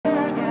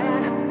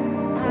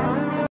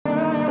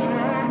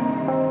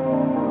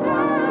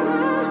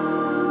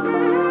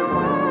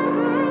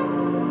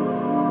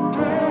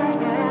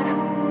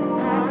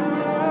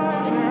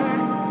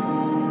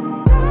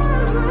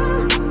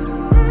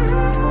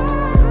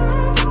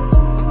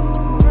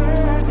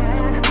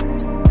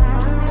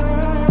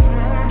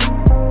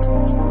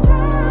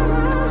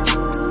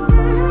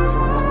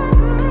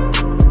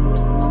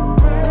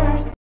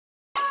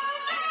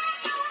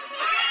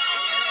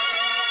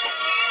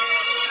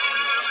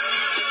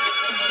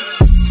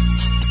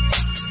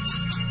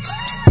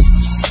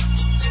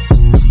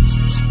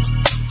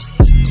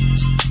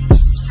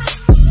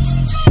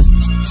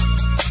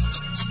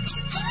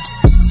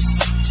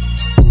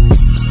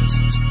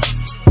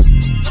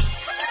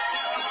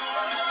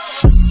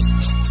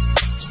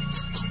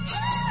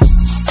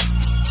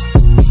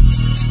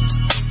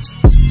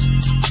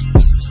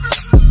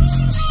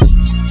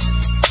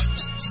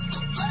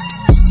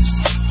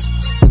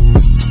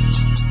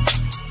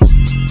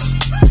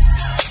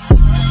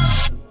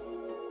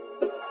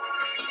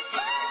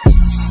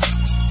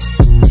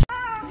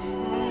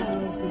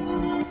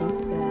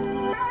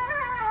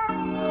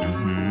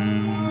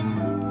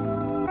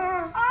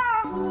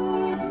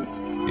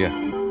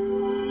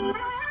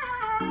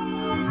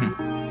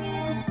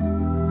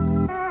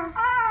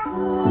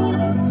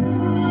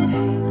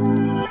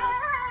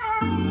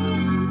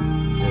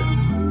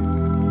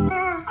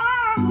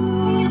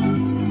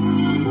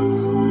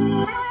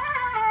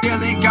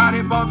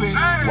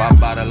Why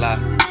by the lie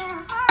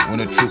when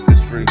the truth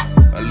is free?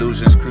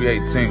 Illusions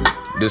creating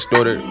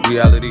distorted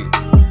reality,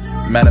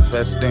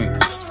 manifesting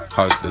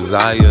heart's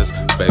desires,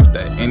 faith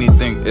that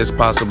anything is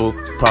possible,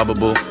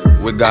 probable.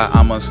 With God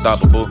I'm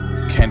unstoppable,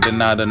 can't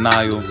deny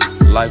denial.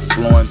 Life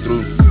flowing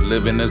through,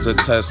 living is a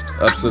test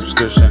of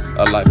subscription,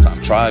 a lifetime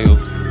trial.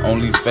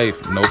 Only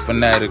faith, no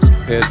fanatics,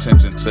 pay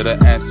attention to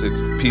the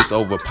antics. Peace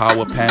over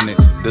power, panic,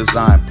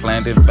 design,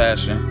 planned in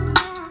fashion.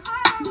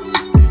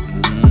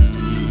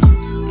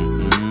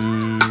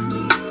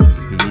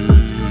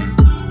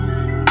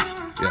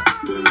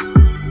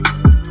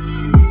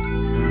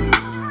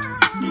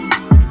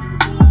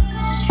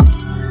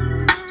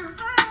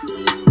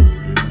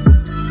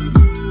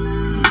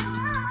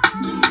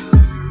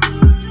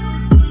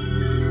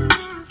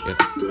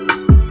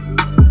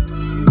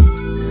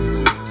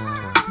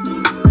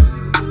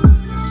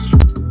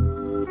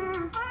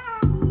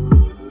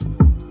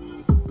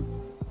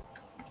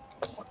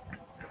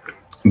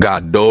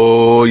 God,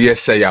 oh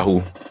yes,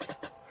 Yahoo.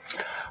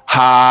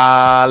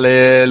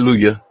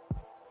 Hallelujah.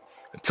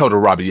 Total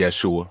Robbie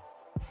Yeshua.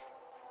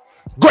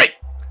 Great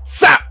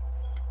salvation.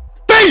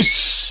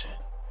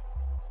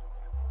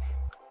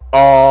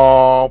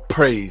 All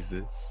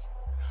praises,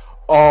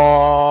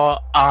 all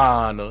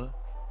honor,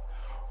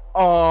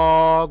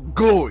 all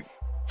glory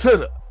to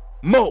the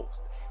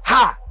Most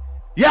High.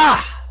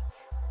 Yeah.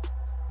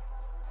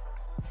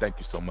 Thank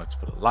you so much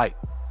for the light.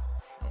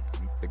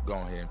 Let me go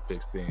ahead and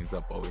fix things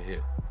up over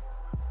here.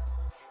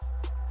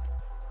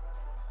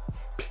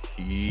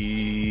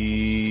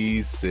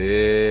 Peace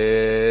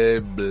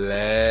and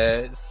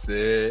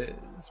blessings,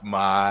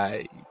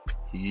 my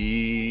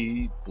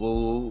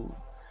people.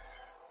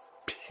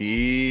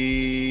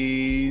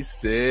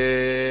 Peace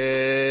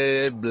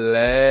and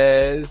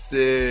blessings.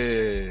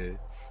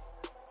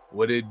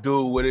 What it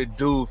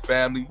do,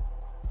 family?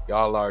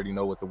 Y'all already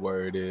know what the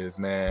word is,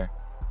 man.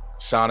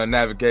 Shauna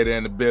Navigator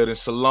in the building.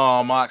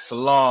 Shalom, Mark.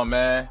 Shalom,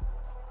 man.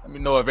 Let me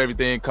know if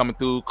everything coming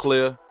through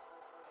clear.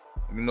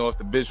 Let me know if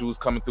the visuals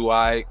coming through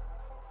all right.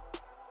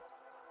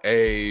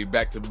 Hey,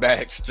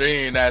 back-to-back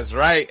stream. That's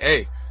right.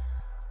 Hey,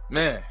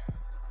 man.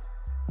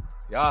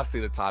 Y'all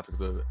see the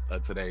topics of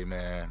today,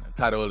 man. The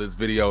title of this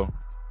video.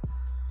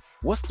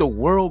 What's the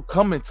world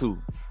coming to?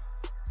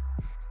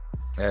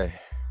 Hey.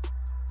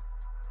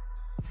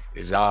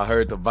 As y'all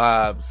heard the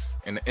vibes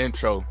in the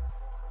intro.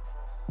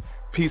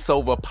 Peace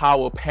over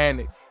power,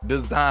 panic,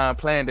 design,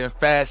 planned in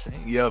fashion.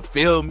 You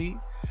feel me?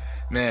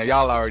 Man,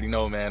 y'all already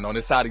know, man. On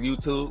this side of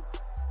YouTube,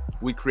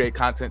 we create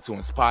content to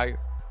inspire,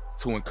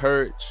 to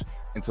encourage,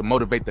 and to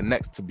motivate the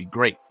next to be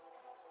great.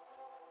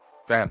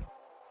 Family.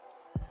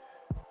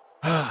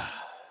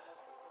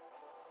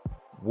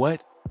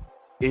 What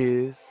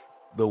is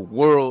the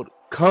world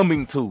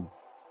coming to?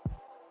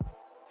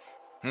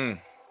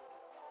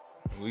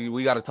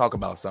 We got to talk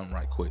about something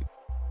right quick.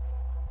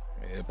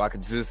 If I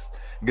could just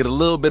get a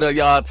little bit of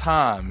y'all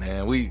time,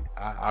 man.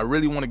 I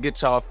really want to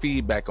get y'all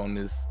feedback on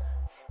this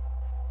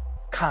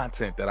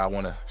content that I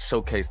want to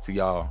showcase to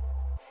y'all.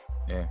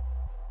 Yeah.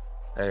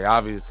 Hey,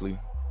 obviously,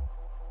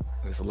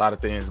 there's a lot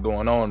of things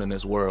going on in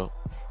this world.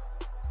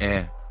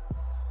 And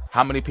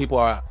how many people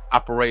are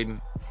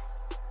operating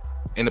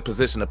in a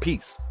position of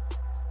peace?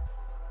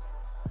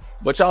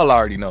 But y'all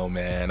already know,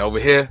 man. Over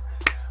here,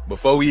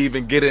 before we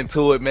even get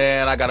into it,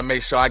 man, I got to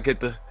make sure I get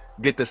the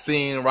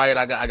scene right.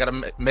 I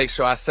gotta make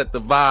sure I set the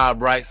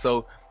vibe right.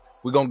 So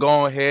we're gonna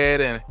go ahead,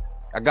 and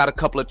I got a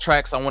couple of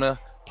tracks I want to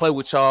play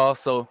with y'all.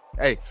 So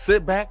hey,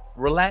 sit back,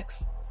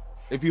 relax.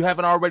 If you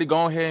haven't already,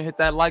 go ahead and hit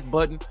that like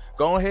button.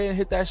 Go ahead and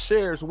hit that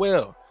share as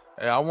well.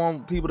 Hey, I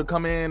want people to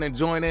come in and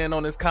join in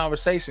on this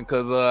conversation,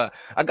 because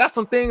I got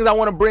some things I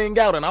want to bring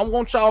out, and I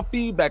want y'all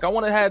feedback. I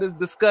want to have this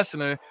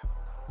discussion and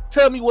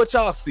tell me what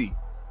y'all see.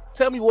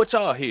 Tell me what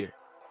y'all hear.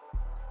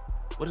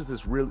 What is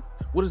this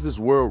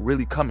world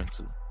really coming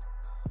to?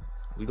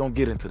 We're going to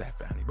get into that,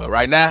 family. But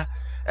right now,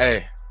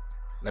 hey,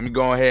 let me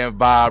go ahead and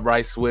vibe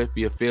right swift.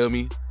 You feel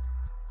me?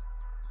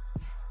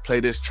 Play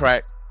this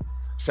track.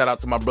 Shout out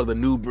to my brother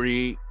New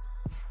Breed.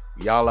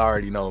 Y'all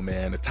already know,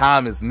 man. The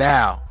time is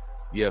now.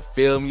 You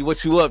feel me?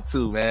 What you up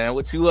to, man?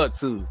 What you up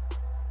to?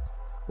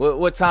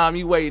 What time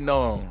you waiting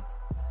on?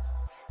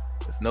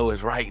 Let's know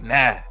it's right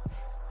now.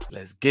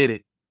 Let's get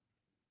it.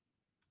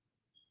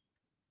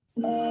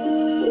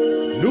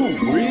 New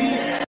Breed.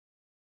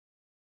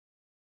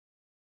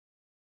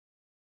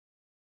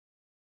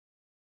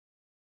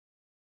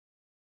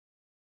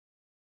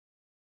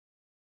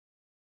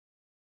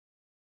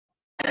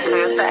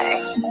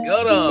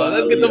 Hold on,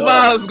 let's get the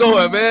vibes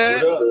going, man.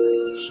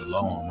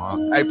 Shalom,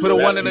 man. Hey, put a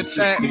one in the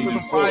chat. Put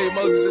some fire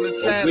emojis in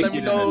the chat. Let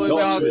me know if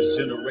y'all can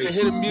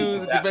hit the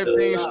music, if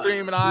everything's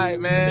streaming. All right,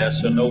 man. There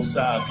shall no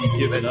sign be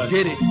given Let's unto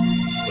get it.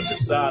 but the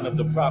sign of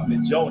the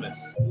prophet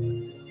Jonas.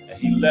 And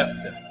he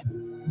left them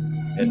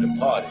and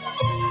departed.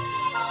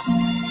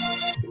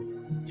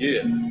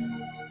 Yeah.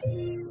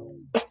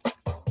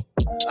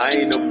 I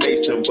ain't a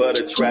mason, but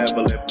a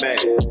traveling man.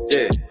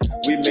 Yeah.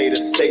 We made a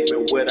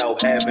statement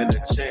without having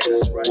a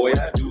chance. Boy,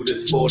 I do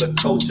this for the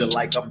culture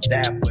like I'm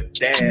Dapper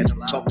Dan.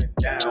 I'm coming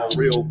down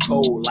real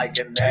cold like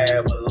an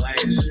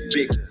avalanche.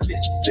 Big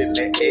fists in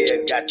the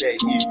air, got that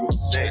Hebrew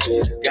sense.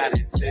 Got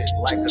intent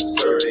like a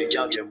certain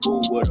young and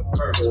move with a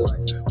purpose.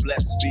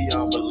 Blessed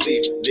beyond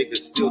belief, niggas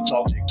still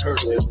talking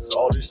curses.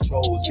 All these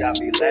trolls got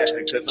me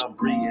laughing cause I'm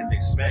breathing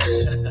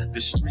expansion. The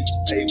streets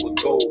paved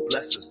with gold,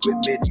 bless us with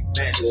many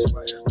mansions.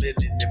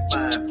 Linen and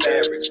fine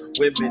fabrics,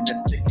 women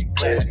that's thick and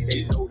classy.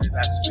 They know that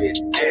I spit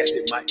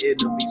acid, my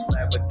enemies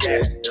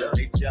flabbergasted.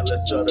 They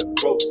jealous of the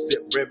growth,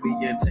 sip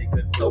Remy and take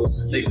a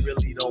toast. They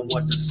really don't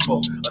want to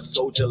smoke. A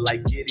soldier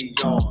like Gideon,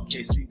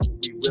 can't see what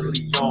we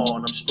really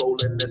on. I'm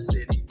strolling the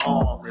city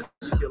armed.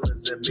 There's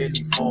killers in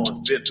many forms.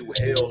 Been through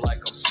hell like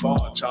I'm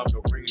spawned. Time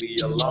to ring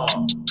the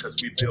alarm, cause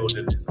we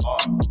building this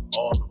art.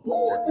 All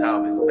aboard, the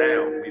time is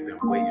now. We've been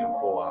waiting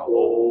for our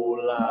whole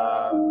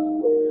lives,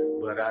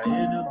 but our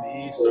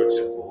enemies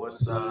searching for a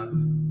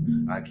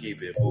sign. I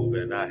keep it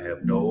moving, I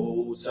have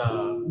no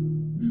time.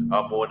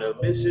 I'm on a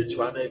mission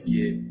trying to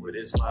get what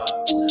is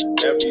mine.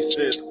 Ever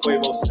since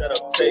Quavo set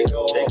up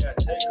Takeoff,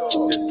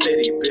 the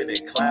city been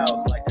in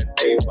clouds like a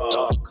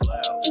naval.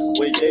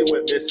 When they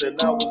went missing,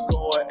 I was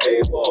going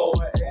AWOL.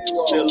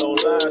 Still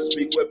online,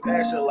 speak with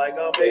passion like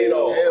I'm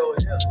Adolf.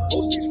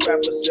 Most these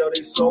rappers sell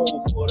their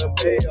soul for the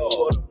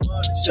payoff.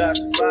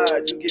 Shots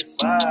fired, you get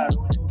fired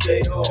on your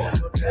day off.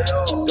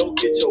 Don't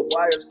get your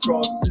wires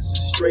crossed, this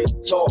is straight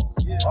talk.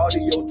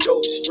 Audio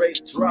dope straight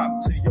drop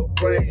to your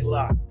brain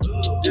lock.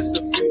 This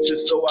the future,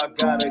 so I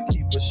gotta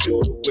keep a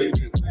shooter with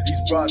me.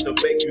 These bras will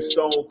make you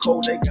stone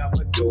cold, they got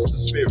Medusa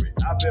spirit.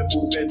 I've been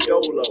moving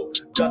dolo,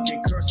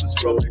 ducking curses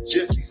from the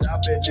gypsies.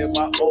 I've been in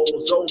my own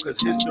zone, cause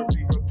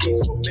history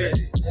repeats for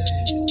me.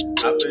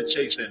 I've been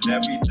chasing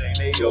everything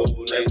they owe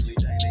lately.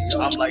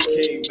 I'm like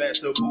King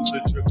Massa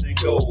Musa dripping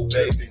gold,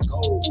 baby.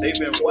 They've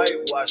been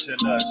whitewashing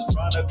us,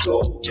 trying to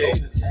cold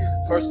case.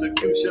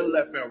 Persecution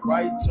left and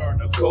right, turn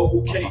to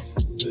cold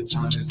cases. The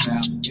time is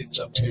now, it's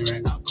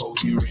apparent. I'm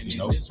coherent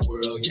in this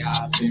world, yeah,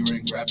 I fear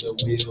and grab the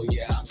wheel,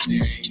 yeah, I'm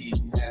steering. He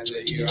who has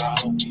an ear, I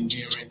hope you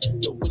hearing.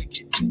 The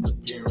wicked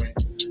disappearing.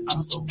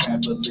 I'm so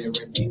cavalier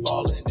and be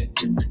balling in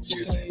different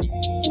tiers and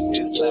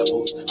it's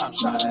levels. I'm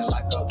shining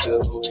like a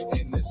bezel.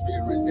 In the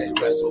spirit they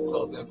wrestle,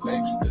 clothing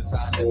fame,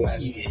 design and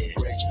fashion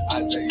grace.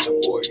 Isaiah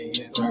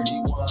 40 and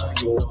 31,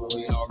 you know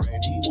we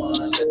already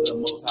won. Let the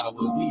most high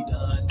will be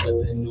done.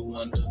 Nothing new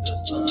under the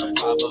sun.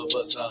 5 of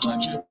us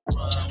 100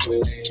 run.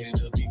 When they hear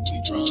the beat we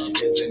drum,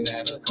 isn't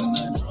that a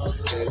conundrum?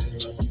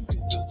 Heading up, you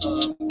get the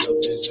sun. The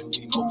vision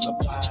we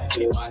multiply.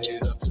 Keep my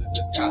head up to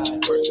the sky.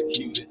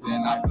 Persecuted,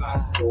 then I fly.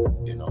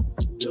 You know,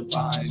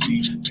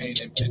 divinely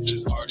painting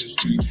pictures,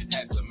 artistry.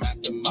 Had to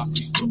master my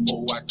piece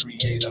before I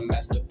create a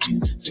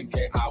masterpiece.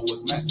 10K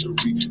hours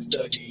mastery,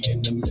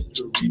 studying the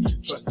mystery.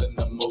 Trusting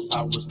the most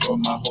I restore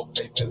my whole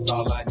faith is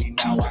all I need.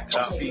 Now I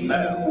can see.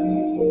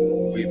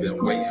 We've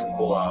been waiting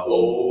for our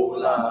whole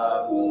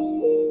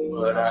lives,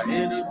 but our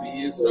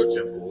enemy is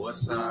searching for a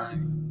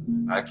sign.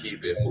 I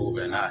keep it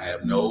moving, I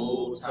have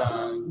no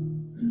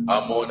time.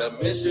 I'm on a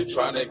mission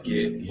trying to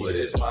get what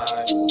is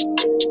mine.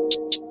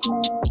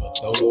 But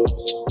those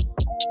who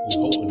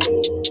hope in the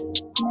Lord,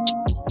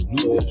 who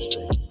renew their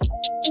strength,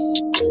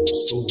 they will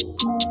soar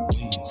on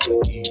wings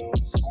like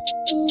eagles.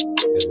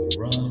 They will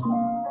run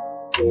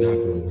and not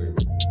grow weary.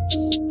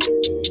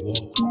 They will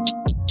walk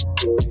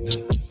and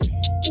not be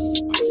faint.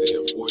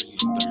 Isaiah 40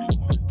 and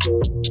 31.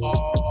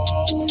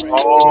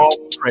 All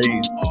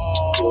praise,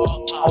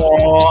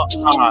 all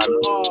honor,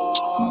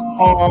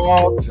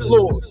 all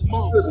glory.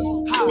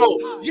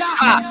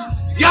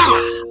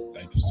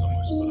 Thank you so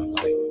much for the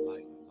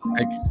light.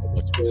 Thank you so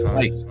much for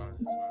time.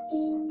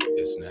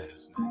 It's now.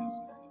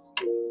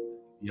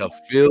 You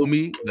feel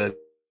me? The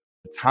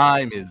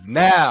time is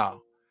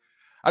now.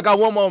 I got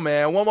one more,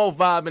 man. One more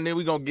vibe, and then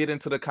we're going to get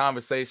into the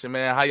conversation,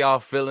 man. How y'all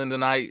feeling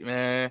tonight,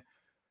 man?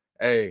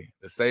 Hey,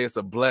 to say it's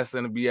a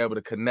blessing to be able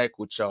to connect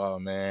with y'all,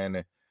 man.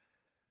 And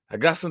I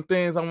got some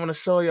things I want to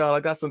show y'all. I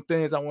got some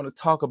things I want to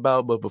talk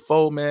about. But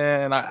before,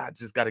 man, I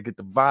just got to get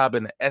the vibe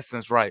and the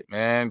essence right,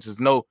 man.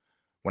 Just know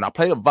when I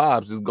play the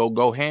vibes, just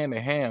go hand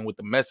in hand with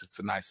the message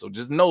tonight. So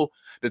just know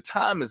the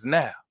time is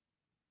now.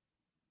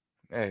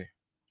 Hey,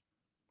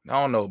 I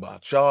don't know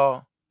about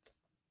y'all,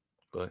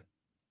 but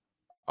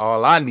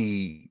all I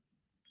need,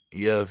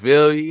 you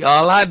feel me?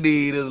 All I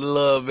need is a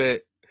little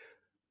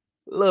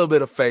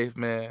bit of faith,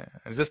 man.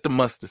 It's just a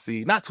mustard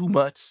seed, not too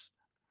much.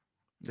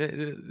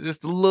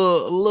 Just a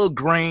little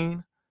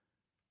grain.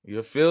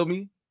 You feel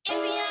me?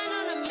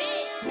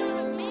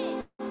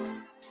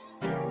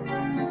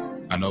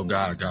 I know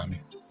God got me.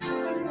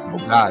 Oh,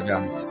 God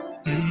got me.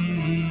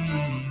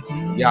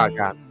 Y'all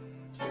got me.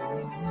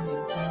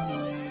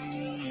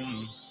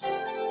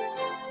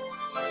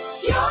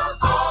 You're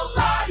all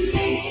I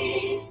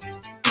need.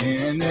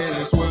 In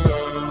this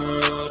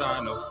world,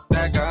 I know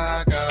that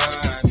God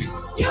got me.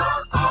 You're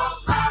all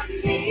I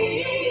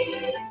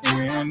need.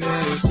 In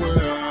this world,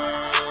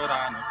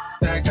 I know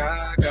that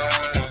God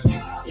got me.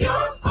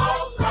 You're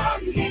all I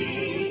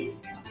need.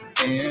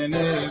 In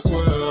this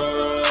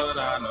world,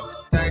 I know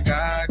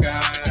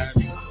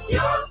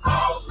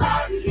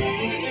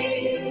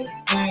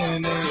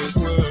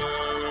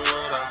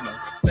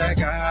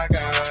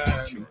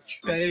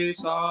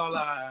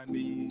I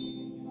need.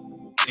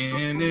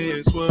 In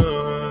this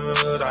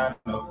world, I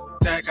know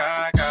that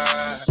God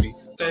got me.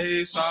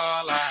 Faith's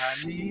all I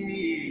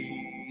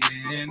need.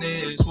 In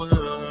this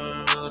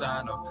world,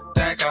 I know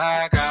that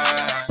God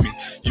got me.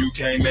 You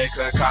can't make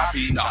a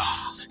copy, nah.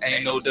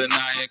 Ain't no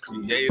denying,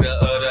 creator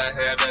of the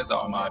heavens.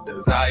 All my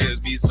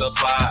desires be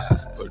supplied.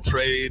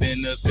 Portrayed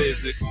in the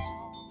physics,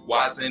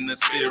 wise in the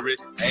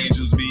spirit.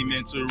 Angels be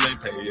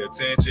mentoring, pay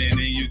attention and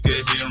you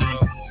can hear them.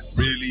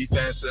 Really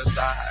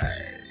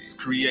fantasize,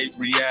 create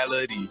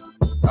reality.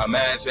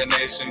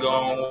 Imagination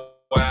going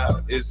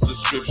wild, it's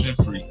subscription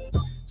free.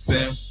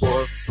 Send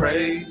forth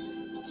praise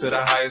to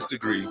the highest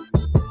degree.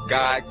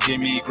 God give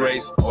me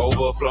grace,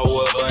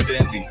 overflow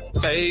abundantly.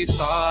 Faith's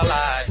all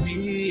I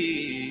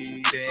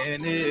need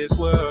in this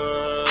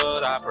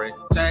world. I pray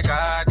that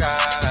God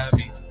got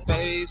me.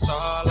 Faith's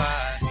all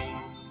I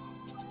need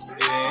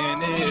in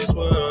this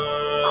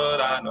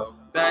world. I know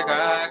that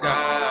God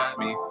got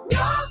me.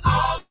 You're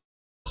all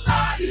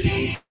I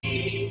need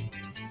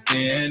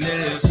in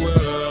this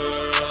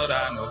world.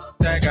 I know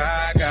that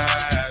God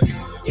got me.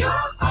 You're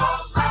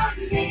all I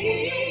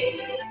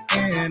need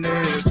in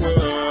this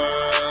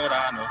world.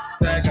 I know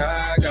that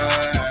God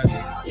got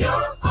me.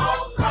 You're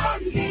all I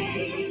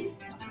need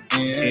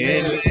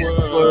in this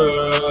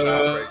world.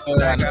 I pray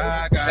that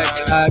God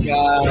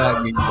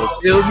got me.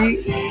 Feel me?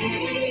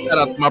 Shout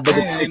out to my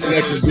brother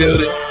Connection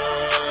Building.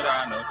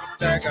 I know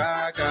that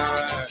God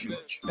got me.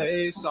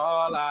 Faith's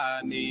all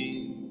I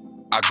need.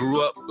 I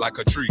grew up like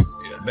a tree,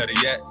 better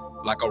yet,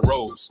 like a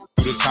rose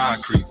through the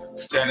concrete,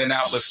 standing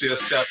out but still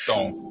stepped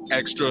on.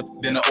 Extra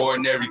than the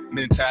ordinary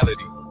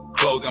mentality,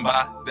 clothing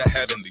by the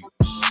heavenly.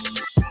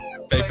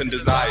 Faith and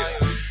desire,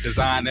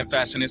 design and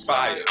fashion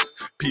inspired.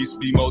 Peace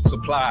be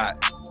multiplied,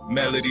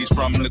 melodies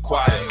from the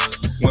choir.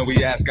 When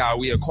we ask God,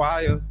 we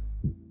acquire.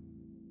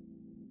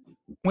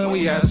 When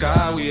we ask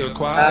God, we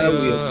acquire.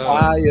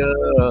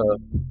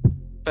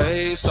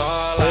 Faith's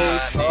all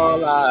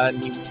I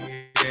need.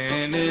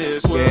 In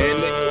this world,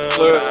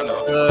 I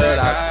know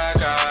that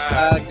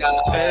God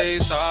got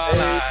faith's all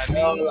I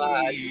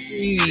need.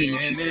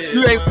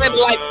 You ain't said it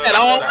like that. I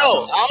don't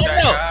know.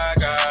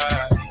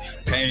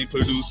 Pain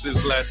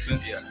produces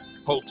lessons.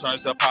 Hope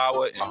turns to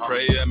power, and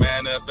prayer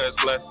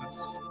manifests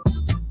blessings.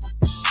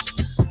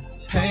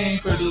 Pain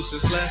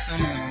produces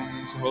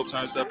lessons. Hope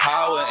turns to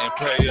power, and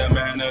prayer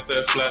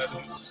manifests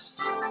blessings.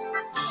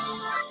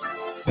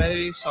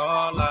 Faith's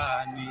all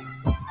I need.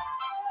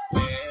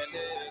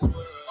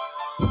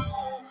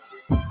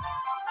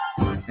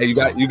 Hey, you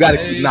got to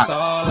keep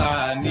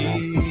knocking.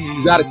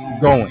 You got to keep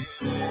going.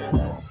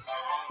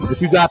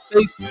 If you got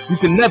faith, you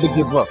can never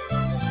give up.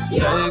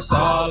 Faith's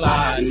all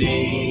I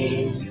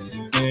need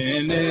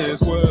in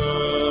this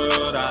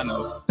world. I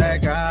know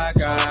that God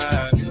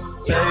got me.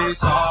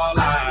 Faith's all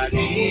I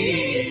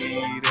need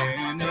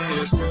in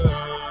this world.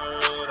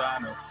 I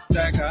know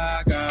that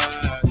God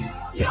got me.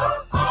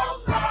 You're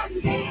all I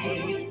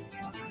need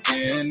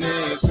in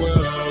this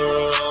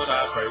world.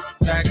 I pray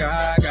that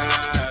God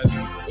got me.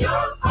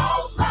 You're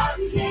all I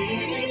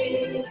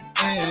need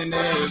in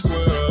this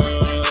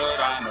world.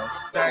 I know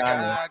that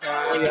God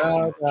got me.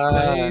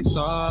 Faith's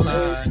all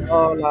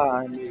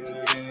I need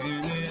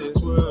in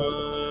this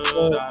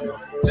world. I know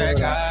that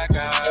God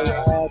got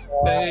me.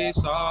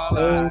 Faith's all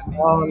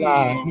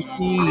I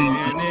need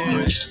in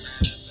this.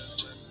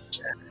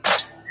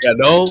 You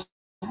know?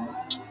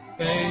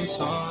 Faith's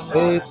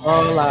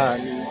all I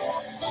need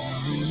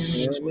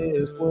in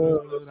this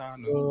world. I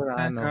know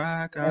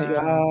that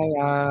God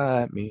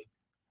got me.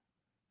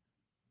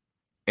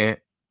 And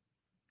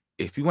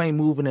if you ain't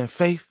moving in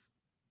faith,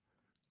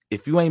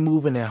 if you ain't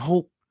moving in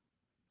hope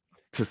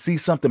to see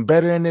something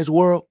better in this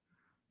world,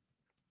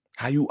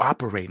 how you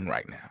operating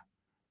right now?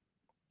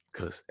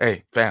 Because,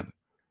 hey, family,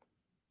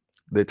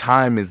 the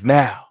time is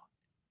now.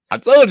 I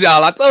told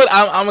y'all,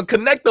 I'm going to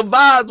connect the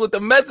vibes with the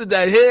message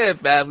I hear,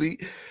 family.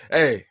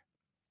 Hey,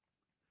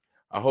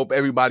 I hope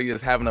everybody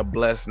is having a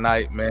blessed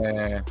night,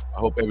 man. I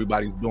hope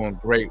everybody's doing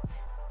great.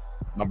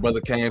 My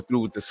brother came through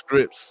with the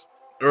scripts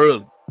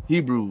early.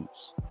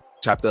 Hebrews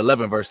chapter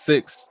 11, verse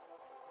 6.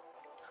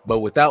 But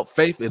without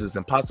faith, it is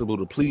impossible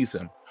to please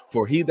him.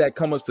 For he that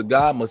cometh to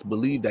God must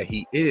believe that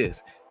he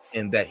is,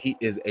 and that he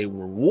is a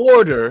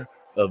rewarder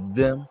of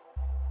them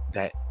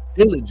that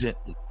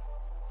diligently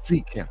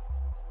seek him.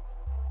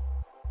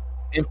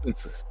 The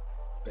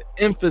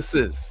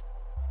emphasis,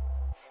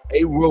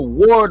 a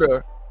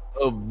rewarder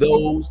of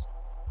those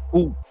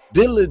who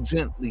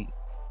diligently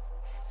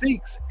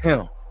seeks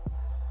him.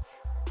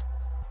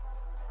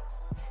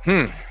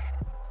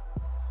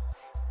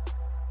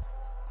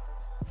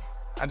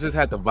 I just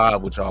had to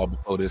vibe with y'all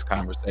before this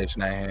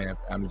conversation at hand.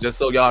 I mean, just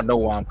so y'all know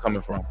where I'm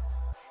coming from.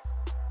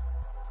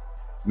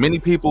 Many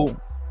people,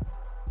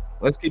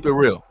 let's keep it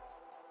real.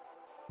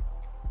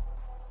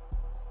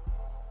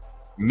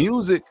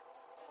 Music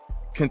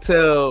can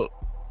tell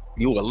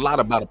you a lot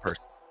about a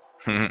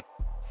person.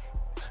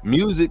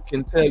 Music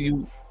can tell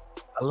you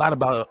a lot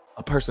about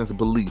a person's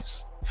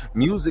beliefs.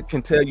 Music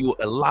can tell you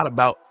a lot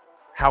about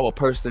how a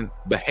person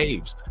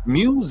behaves.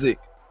 Music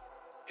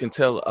can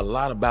tell a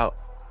lot about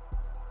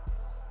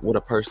what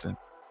a person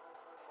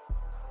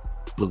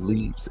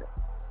believes in,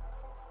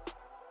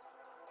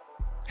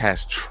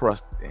 has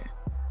trust in,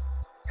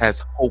 has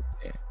hope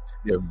in,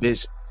 their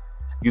vision.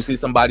 You see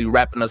somebody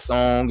rapping a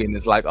song and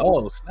it's like,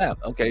 oh, snap.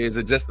 Okay, is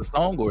it just a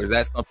song, or is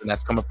that something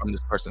that's coming from this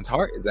person's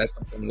heart? Is that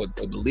something what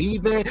they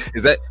believe in?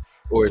 Is that,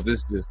 or is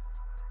this just,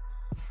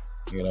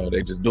 you know,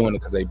 they're just doing it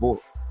because they bored?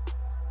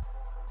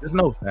 Just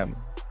know, family.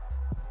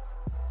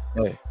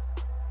 Hey,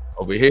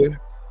 over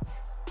here,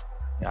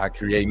 I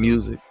create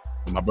music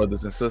with my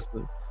brothers and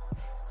sisters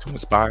to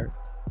inspire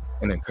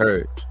and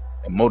encourage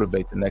and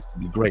motivate the next to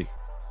be great,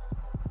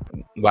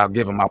 while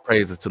giving my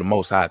praises to the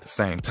Most High at the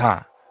same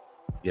time.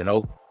 You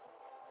know,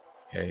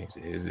 hey,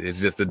 it's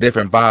just a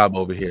different vibe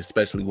over here,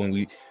 especially when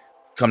we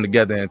come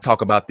together and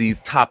talk about these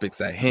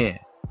topics at hand.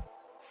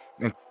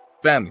 And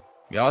family,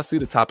 y'all see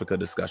the topic of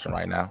discussion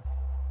right now.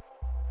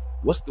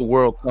 What's the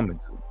world coming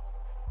to?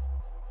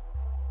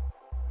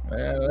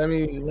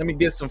 Man, let me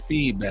get some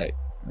feedback.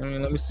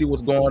 Let me see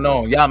what's going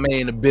on. Y'all man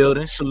in the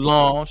building.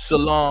 Shalom,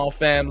 shalom,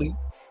 family.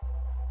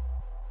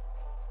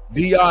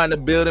 DR in the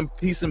building.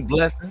 Peace and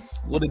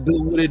blessings. What it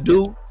do? What it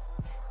do?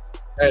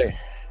 Hey,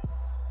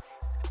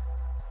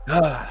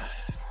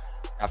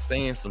 I've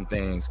seen some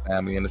things,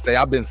 family, and to say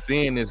I've been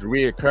seeing this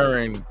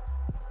reoccurring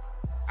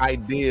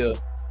idea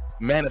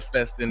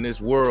manifest in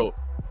this world,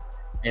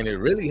 and it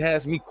really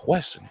has me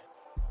questioning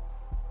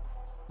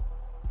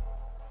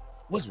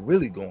what's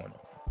really going on.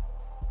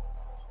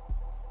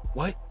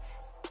 What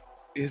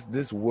is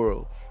this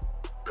world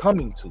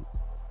coming to?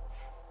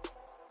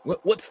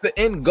 What's the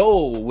end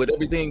goal with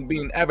everything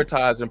being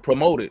advertised and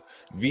promoted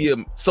via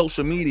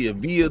social media,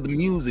 via the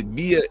music,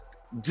 via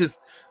just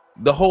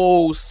the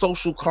whole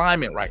social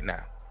climate right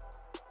now?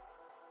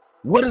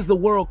 What is the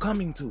world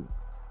coming to?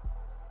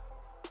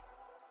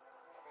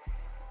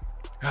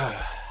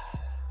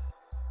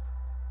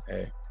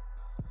 Hey,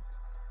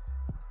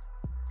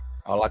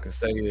 all I can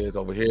say is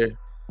over here,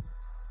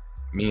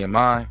 me and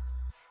mine,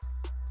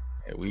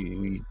 and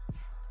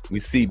we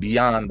see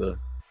beyond the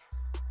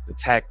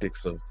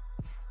tactics of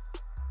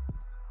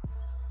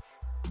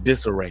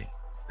disarray,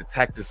 the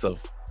tactics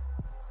of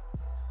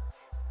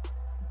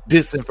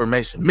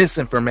disinformation,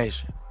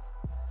 misinformation.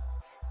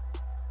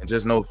 And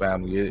just know,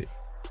 family,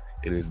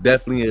 it is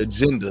definitely an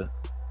agenda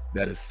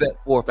that is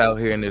set forth out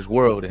here in this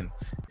world. And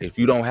if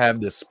you don't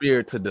have the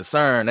spirit to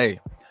discern, hey,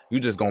 you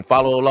just gonna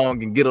follow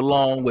along and get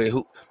along with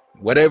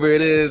whatever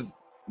it is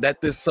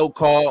that this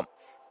so-called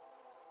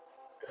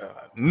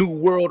new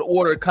world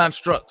order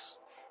constructs.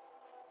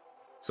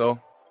 So,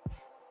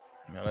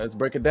 let's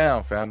break it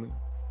down, family.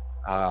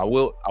 I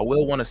will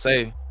want to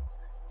say,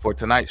 for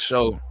tonight's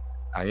show,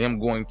 I am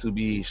going to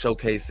be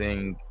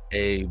showcasing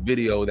a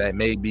video that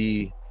may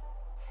be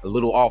a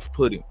little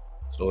off-putting.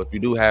 So if you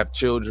do have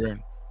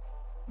children,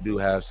 do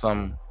have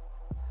some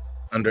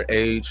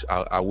underage,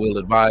 I will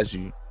advise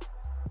you,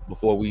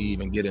 before we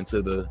even get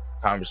into the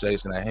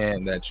conversation at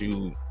hand, that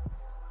you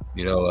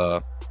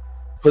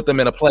put them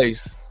in a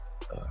place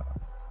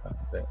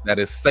that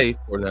is safe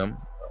for them.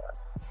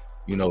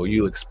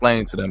 You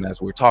explain to them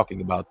as we're talking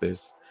about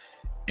this.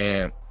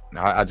 And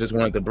I just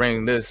wanted to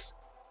bring this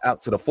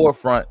out to the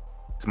forefront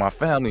to my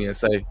family and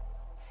say,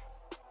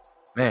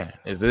 man,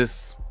 is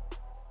this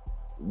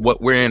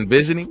what we're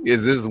envisioning?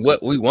 Is this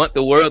what we want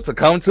the world to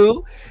come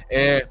to?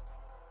 And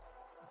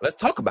let's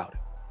talk about it.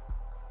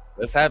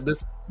 Let's have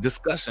this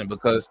discussion,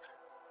 because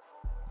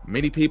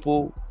many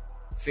people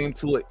seem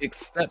to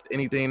accept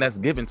anything that's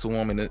given to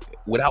them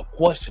without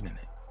questioning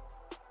it.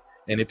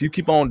 And if you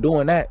keep on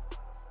doing that,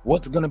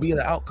 what's going to be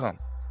the outcome?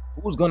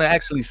 Who's going to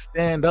actually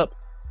stand up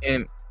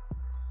and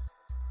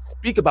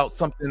speak about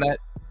something that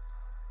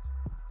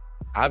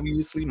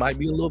obviously might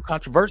be a little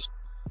controversial?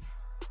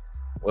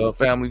 Well,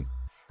 family,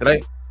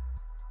 today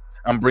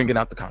I'm bringing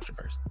out the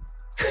controversy.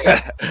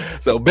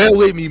 So bear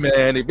with me,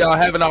 man. If y'all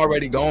haven't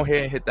already, go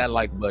ahead and hit that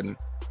like button,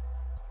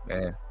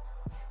 man.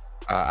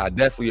 I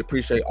definitely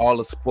appreciate all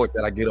the support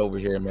that I get over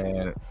here,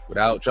 man.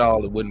 Without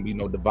y'all, it wouldn't be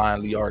no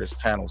Divine Lee Artist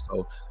channel.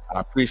 So I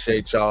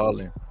appreciate y'all,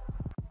 and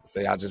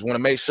I just want to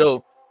make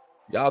sure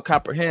y'all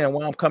comprehend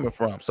where I'm coming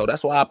from. So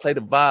that's why I play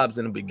the vibes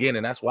in the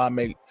beginning. That's why I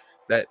make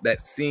that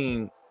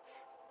scene.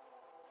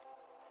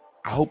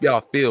 I hope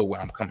y'all feel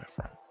where I'm coming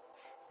from.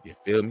 You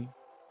feel me?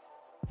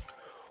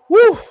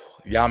 Woo!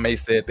 Y'all may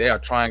say they are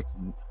trying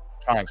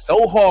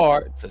so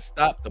hard to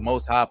stop the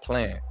Most High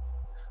plan,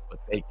 but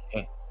they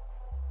can't.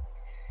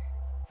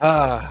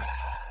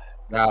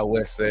 God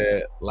West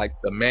said, like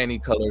the Manny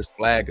Colors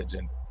flag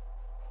agenda.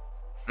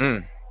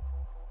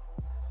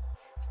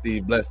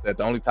 Steve Bless that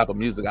the only type of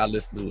music I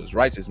listen to is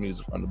righteous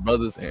music from the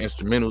brothers and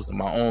instrumentals and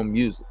my own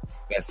music.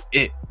 That's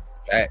it.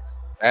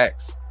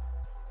 Facts.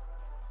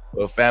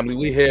 Well, family,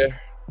 we here.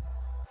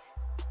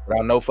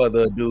 Without no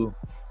further ado,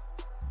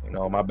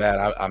 my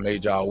bad. I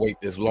made y'all wait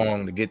this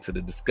long to get to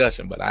the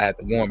discussion, but I had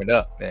to warm it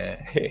up,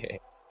 man.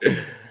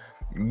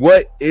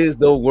 What is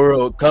the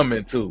world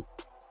coming to?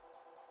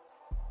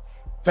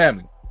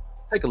 Family,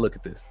 take a look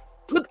at this.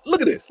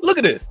 Look at this. Look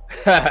at this.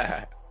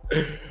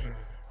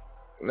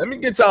 Let me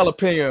get y'all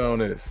opinion on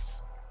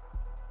this.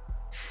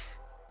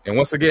 And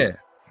once again,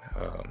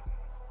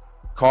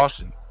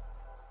 caution,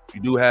 if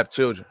you do have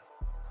children,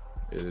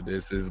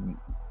 this is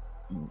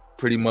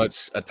pretty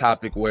much a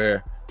topic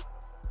where,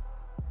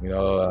 you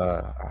know,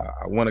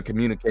 I want to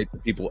communicate to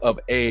people of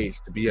age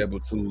to be able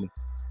to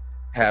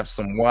have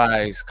some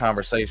wise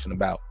conversation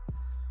about.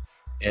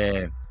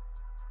 And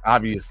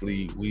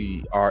obviously,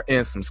 we are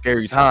in some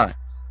scary times.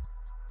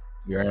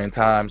 We are in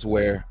times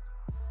where,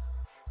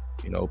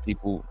 you know,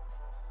 people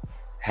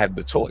have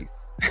the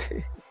choice.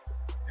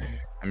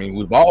 I mean,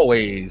 we've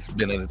always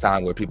been in a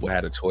time where people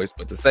had a choice,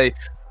 but to say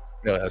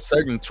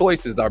certain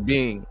choices are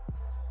being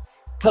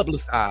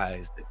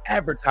publicized, and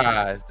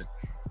advertised, and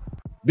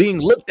being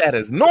looked at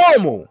as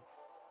normal.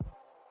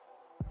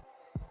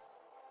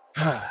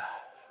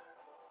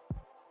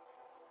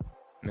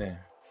 Man,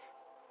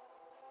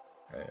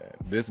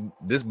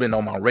 this been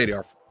on my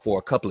radar for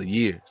a couple of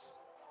years,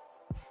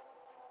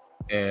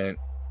 and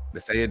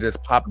to say it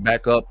just popped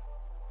back up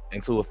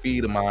into a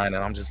feed of mine,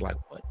 and I'm just like,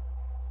 what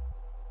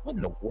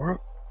in the world?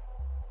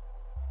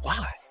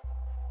 Why?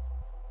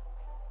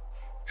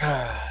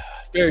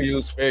 Fair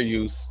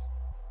use.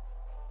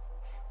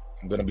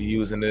 I'm gonna be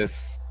using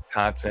this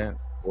content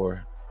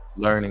for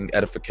learning,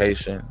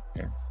 edification,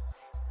 and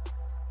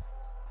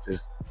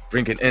just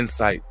bringing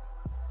insight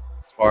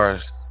as far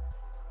as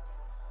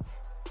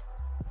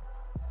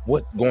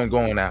what's going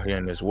on out here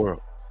in this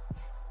world.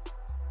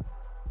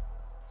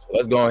 So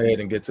let's go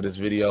ahead and get to this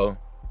video.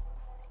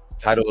 The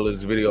title of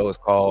this video is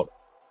called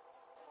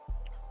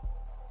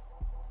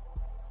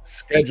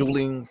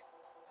Scheduling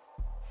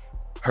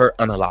Her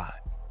Unalive.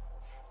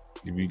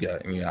 If you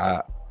got,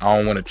 I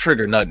don't want to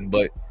trigger nothing,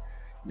 but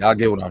y'all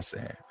get what I'm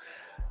saying.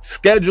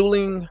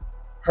 Scheduling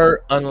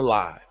Her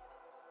Unalive.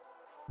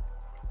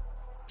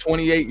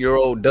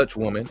 28-year-old Dutch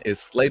woman is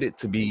slated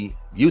to be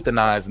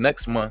euthanized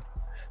next month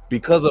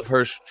because of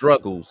her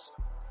struggles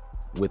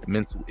with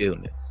mental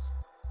illness.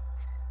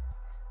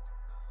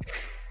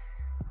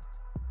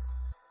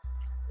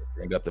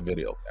 Bring up the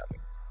video, family.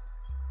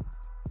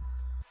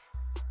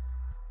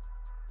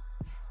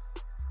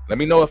 Let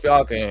me know if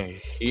y'all can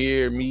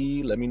hear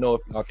me. Let me know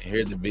if y'all can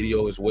hear the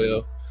video as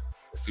well.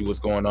 Let's see what's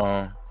going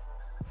on.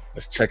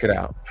 Let's check it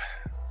out.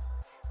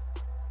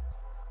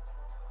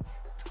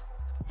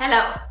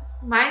 Hello,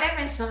 my name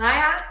is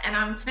Soraya and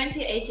I'm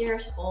 28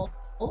 years old.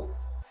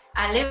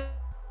 I live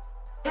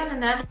in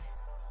the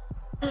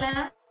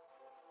Netherlands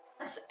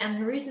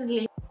and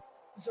recently...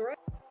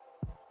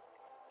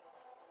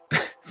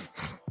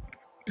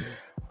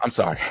 I'm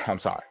sorry.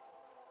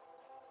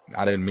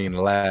 I didn't mean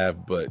to laugh,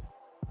 but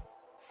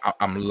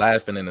I'm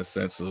laughing in the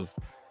sense of,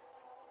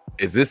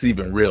 is this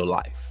even real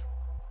life?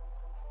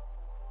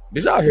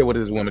 Did y'all hear what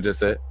this woman just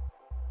said?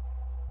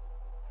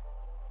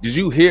 Did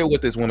you hear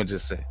what this woman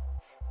just said?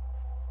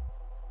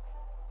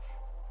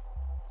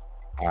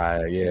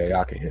 Yeah,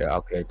 y'all can hear.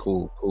 Okay,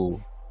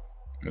 cool.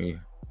 Let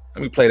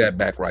me play that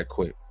back right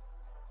quick.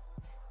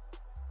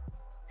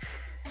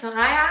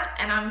 Soraya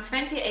and I'm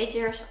 28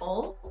 years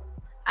old.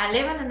 I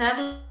live in the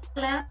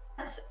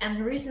Netherlands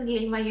and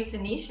recently my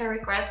euthanasia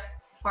request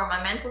for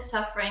my mental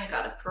suffering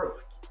got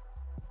approved.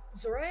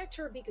 Soraya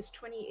Turabik is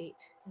 28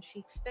 and she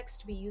expects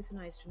to be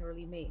euthanized in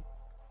early May.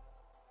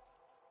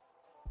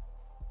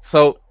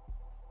 So,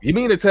 you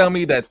mean to tell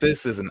me that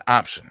this is an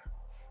option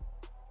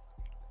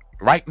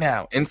right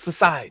now in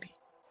society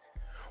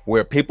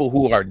where people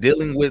who are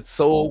dealing with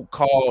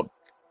so-called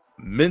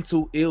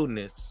mental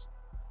illness,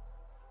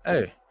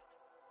 hey,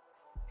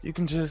 you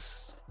can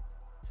just,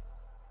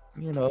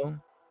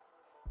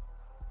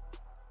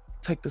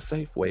 take the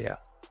safe way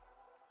out.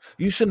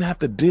 You shouldn't have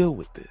to deal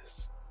with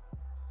this.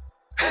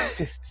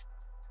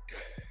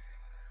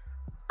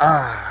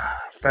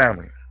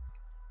 Family.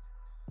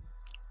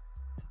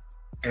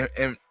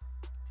 And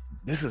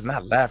this is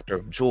not laughter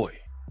of joy.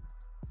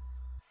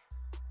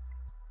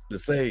 To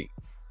say,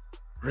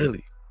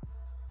 really,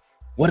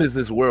 what is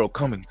this world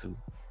coming to?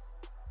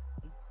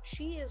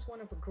 She is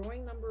one of a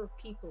growing number of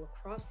people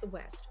across the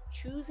West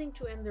choosing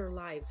to end their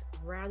lives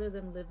rather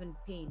than live in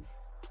pain.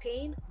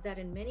 Pain that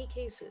in many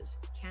cases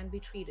can be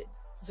treated.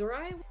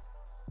 Soraya.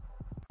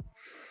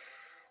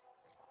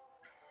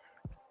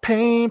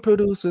 Pain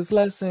produces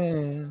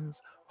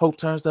lessons. Hope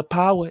turns to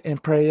power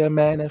and prayer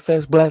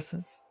manifests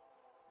blessings.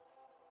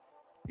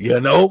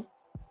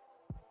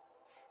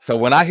 So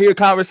when I hear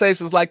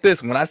conversations like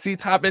this, when I see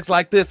topics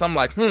like this, I'm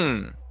like,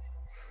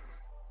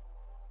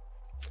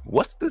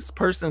 what's this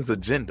person's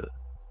agenda?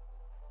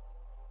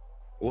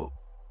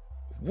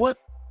 What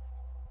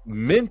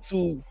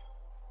mental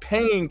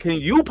pain can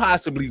you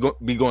possibly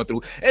be going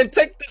through? And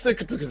take this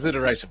into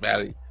consideration,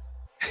 Valley.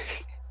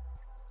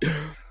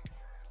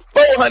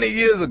 400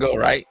 years ago,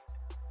 right?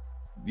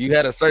 You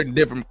had a certain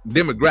different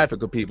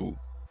demographic of people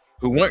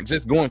who weren't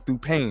just going through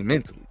pain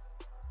mentally.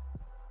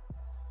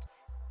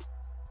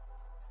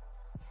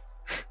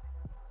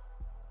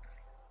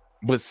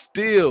 But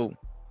still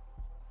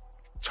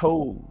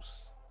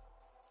chose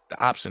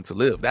the option to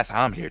live. That's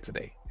how I'm here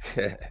today.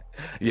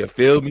 You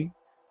feel me?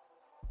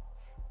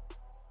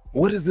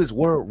 What is this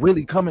world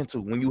really coming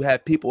to when you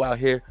have people out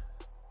here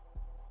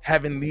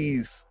having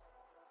these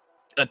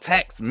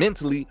attacks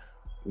mentally,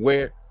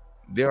 where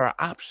there are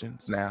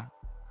options now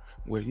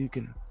where you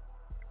can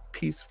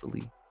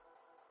peacefully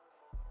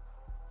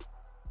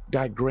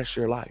digress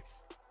your life.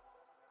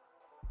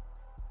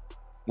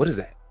 What is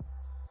that?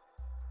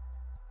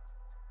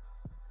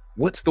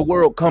 What's the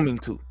world coming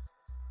to?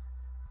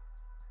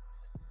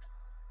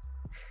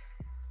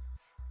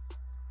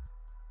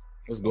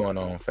 What's going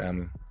on,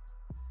 family?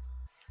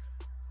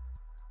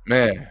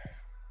 Man,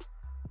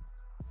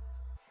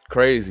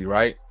 crazy,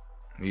 right?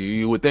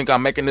 You would think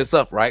I'm making this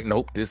up, right?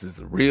 Nope, this is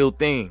a real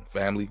thing,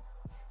 family.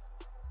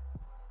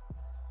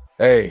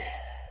 Hey,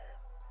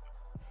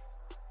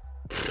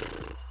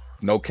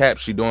 no cap,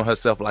 she doing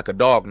herself like a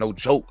dog, no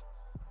joke.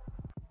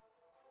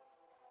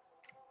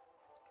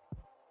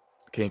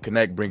 Can't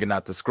connect, bringing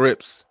out the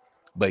scripts.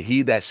 But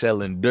he that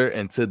shall endure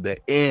unto the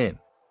end,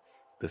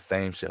 the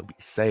same shall be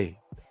saved.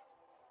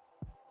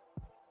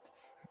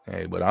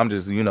 Hey, but I'm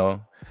just,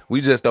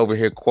 we just over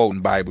here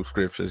quoting Bible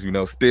scriptures,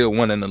 still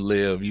wanting to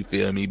live, you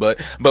feel me?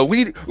 But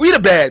we the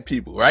bad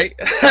people, right?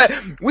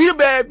 We the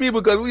bad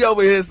people because we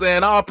over here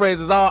saying all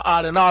praises, all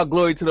honor, and all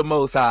glory to the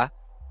Most High.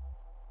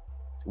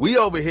 We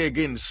over here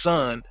getting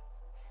shunned,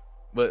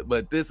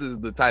 but this is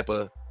the type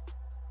of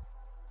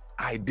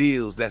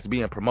ideals that's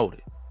being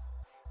promoted.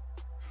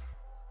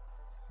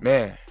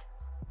 Man,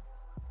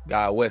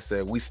 God West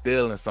said we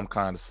still in some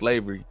kind of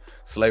slavery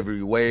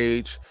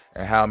wage,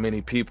 and how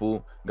many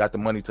people got the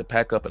money to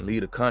pack up and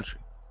leave the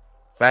country.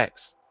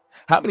 Facts.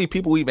 How many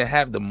people even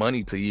have the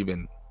money to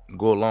even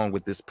go along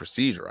with this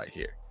procedure right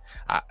here?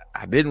 I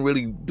didn't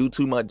really do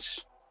too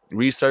much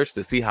research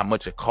to see how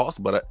much it costs,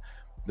 but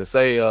to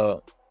say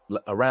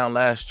around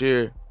last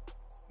year,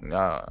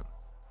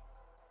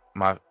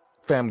 my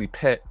family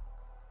pet,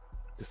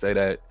 to say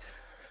that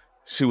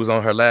she was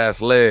on her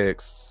last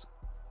legs,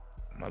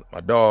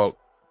 my dog,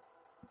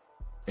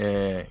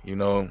 and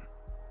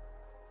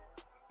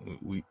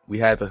we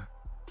had to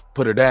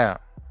put her down.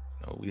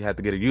 We had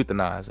to get her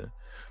euthanized, and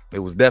it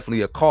was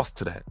definitely a cost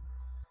to that.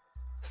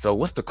 So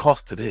what's the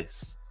cost to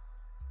this?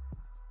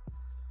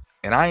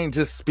 And I ain't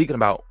just speaking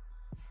about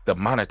the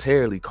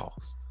monetarily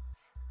cost.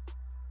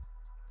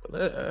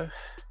 But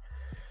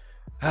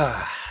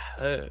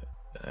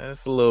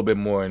that's a little bit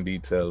more in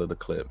detail of the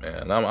clip,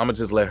 man. I'm gonna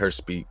just let her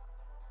speak.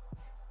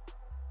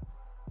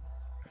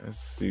 Let's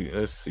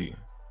see.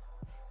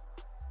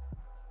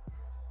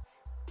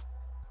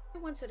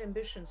 Once had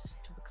ambitions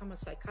to become a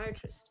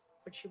psychiatrist,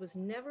 but she was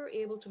never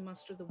able to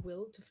muster the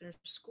will to finish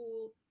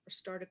school or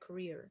start a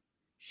career.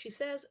 She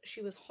says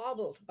she was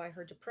hobbled by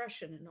her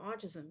depression and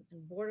autism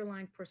and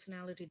borderline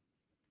personality.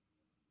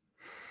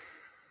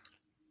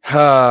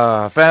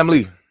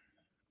 Family.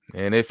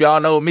 And if y'all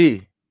know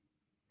me,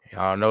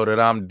 y'all know that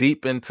I'm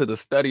deep into the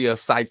study of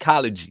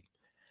psychology.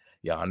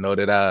 Y'all know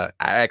that I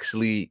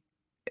actually,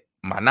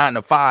 my 9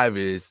 to 5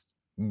 is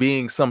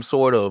being some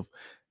sort of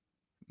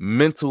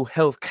mental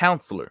health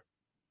counselor.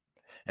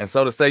 And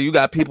so to say, you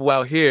got people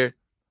out here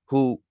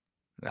who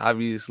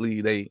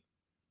obviously they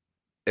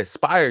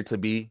aspire to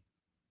be,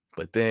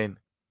 but then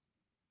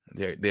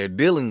they're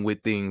dealing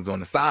with things on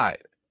the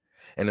side.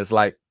 And it's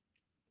like,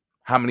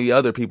 how many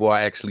other people are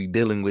actually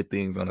dealing with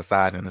things on the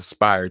side and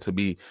aspire to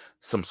be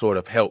some sort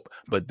of help?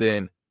 But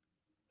then,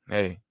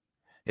 hey,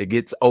 it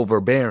gets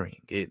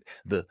overbearing.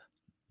 The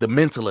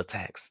mental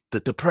attacks, the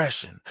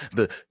depression,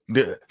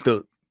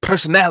 the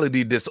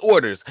personality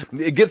disorders,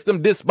 it gets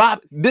them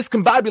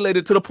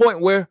discombobulated to the point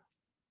where,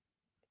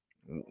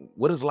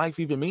 what does life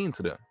even mean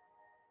to them?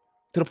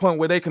 To the point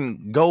where they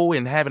can go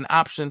and have an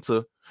option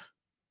to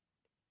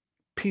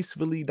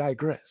peacefully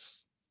digress.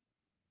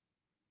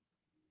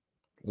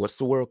 What's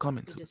the world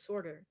coming to?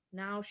 Disorder.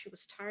 Now she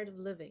was tired of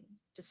living,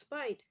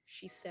 despite,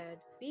 she said,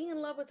 being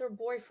in love with her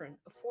boyfriend,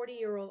 a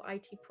 40-year-old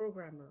IT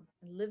programmer,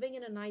 and living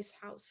in a nice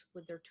house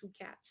with their 2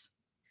 cats.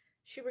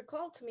 She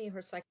recalled to me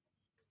her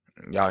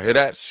Y'all hear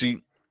that?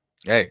 She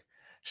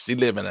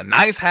live in a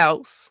nice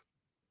house.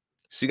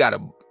 She got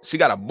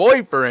a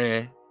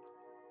boyfriend.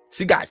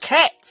 She got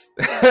cats.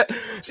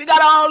 She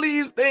got all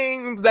these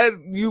things that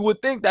you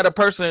would think that a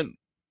person,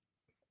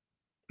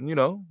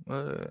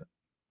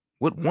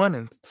 would want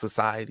in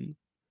society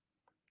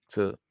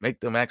to make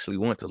them actually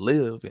want to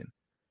live and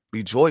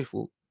be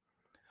joyful.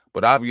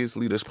 But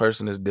obviously this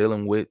person is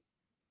dealing with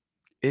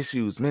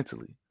issues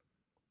mentally.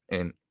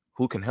 And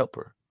who can help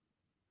her?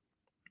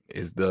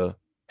 Is the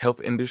health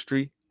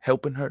industry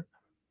helping her?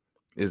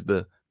 Is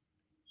the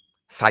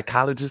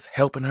psychologist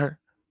helping her?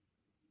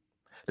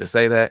 To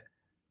say that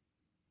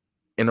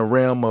in the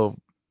realm of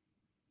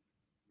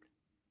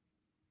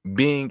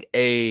being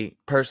a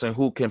person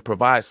who can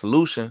provide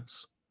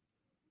solutions,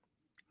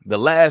 the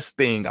last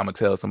thing I'm gonna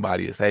tell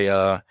somebody is,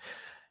 hey,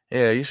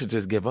 you should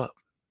just give up.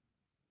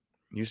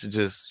 You should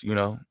just,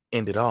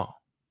 end it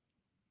all.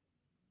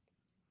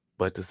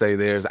 But to say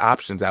there's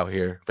options out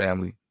here,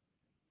 family.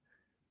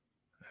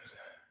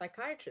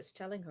 Psychiatrist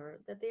telling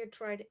her that they had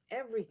tried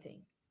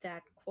everything,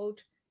 that,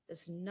 quote,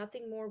 there's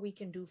nothing more we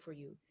can do for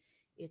you.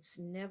 It's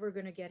never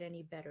going to get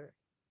any better.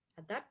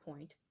 At that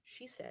point,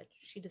 she said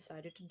she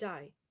decided to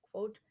die.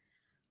 Quote,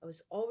 I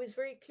was always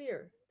very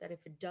clear that if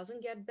it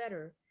doesn't get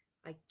better,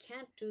 I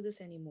can't do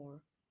this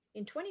anymore.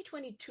 In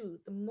 2022,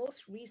 the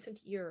most recent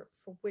year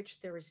for which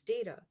there is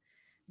data,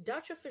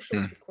 Dutch Hmm.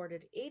 officials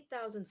recorded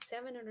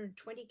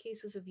 8,720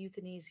 cases of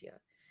euthanasia,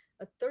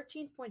 a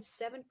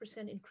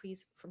 13.7%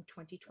 increase from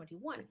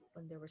 2021,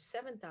 when there were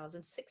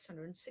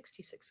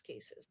 7,666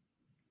 cases.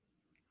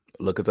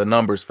 Look at the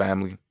numbers,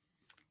 family.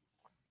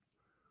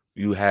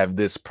 You have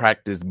this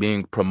practice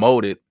being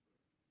promoted,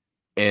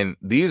 and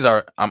these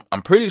are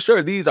I'm pretty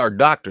sure these are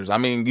doctors. I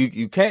mean,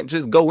 you can't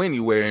just go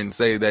anywhere and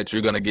say that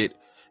you're gonna get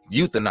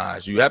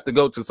euthanized. You have to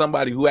go to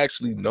somebody who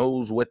actually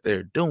knows what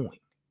they're doing.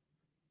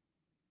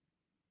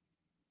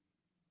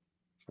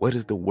 What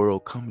is the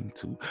world coming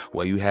to?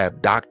 Well, you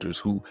have doctors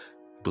who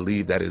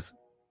believe that is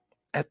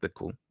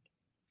ethical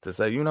to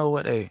say, you know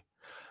what, hey,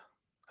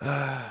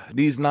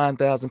 these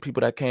 9,000 people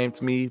that came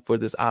to me for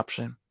this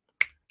option,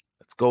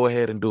 let's go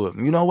ahead and do it.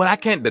 You know what? I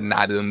can't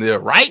deny them their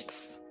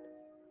rights.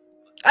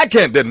 I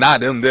can't deny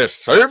them their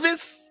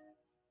service.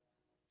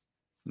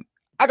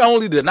 I can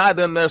only deny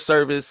them their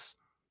service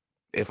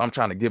if I'm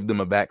trying to give them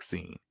a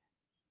vaccine.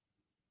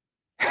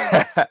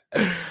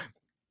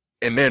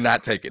 And they're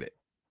not taking it.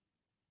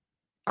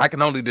 I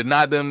can only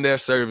deny them their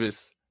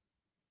service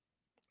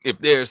if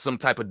there's some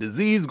type of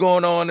disease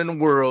going on in the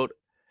world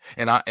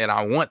and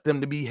I want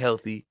them to be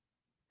healthy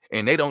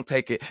and they don't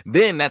take it,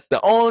 then that's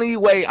the only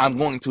way I'm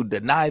going to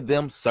deny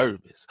them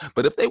service.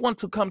 But if they want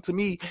to come to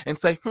me and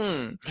say,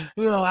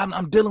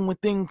 I'm dealing with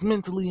things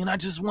mentally and I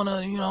just want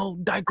to,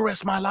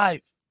 digress my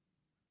life.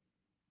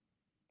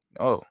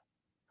 Oh,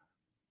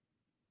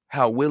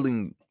 how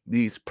willing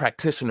these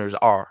practitioners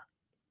are.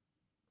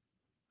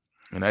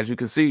 And as you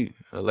can see,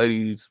 the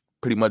lady's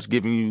pretty much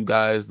giving you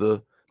guys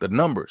the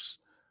numbers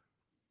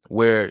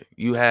where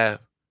you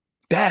have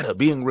data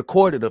being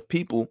recorded of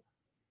people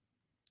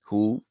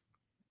who've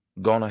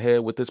gone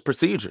ahead with this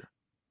procedure.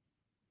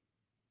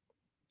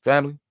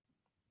 Family,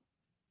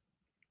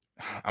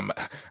 I'm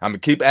gonna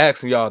keep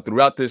asking y'all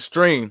throughout this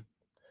stream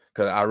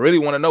because I really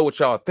want to know what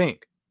y'all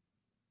think.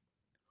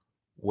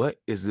 What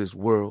is this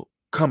world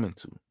coming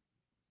to?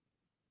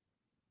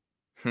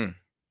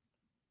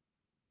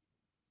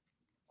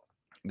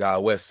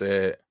 God West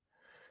said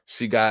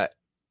she got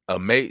a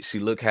mate. She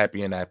looked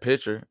happy in that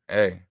picture.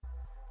 Hey,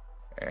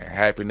 and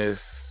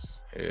happiness,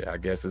 I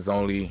guess it's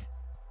only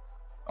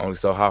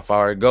so how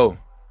far it go.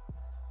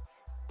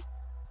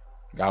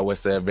 God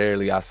West said,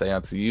 verily I say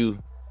unto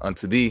you,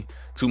 unto thee,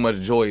 too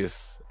much joy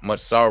is much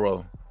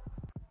sorrow.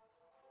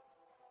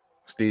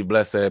 Steve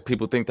Bless said,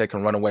 people think they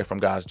can run away from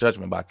God's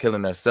judgment by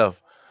killing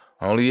themselves.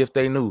 Only if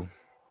they knew.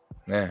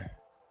 Man.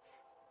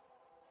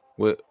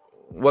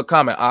 What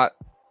comment? I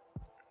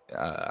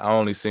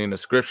only seen the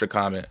scripture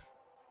comment.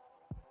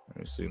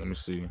 Let me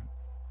see.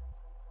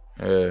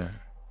 Yeah.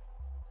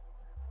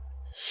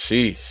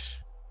 Sheesh.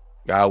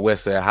 God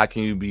West said, how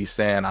can you be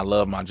saying I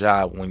love my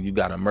job when you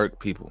gotta murk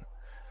people?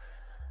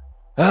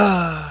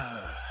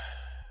 Man.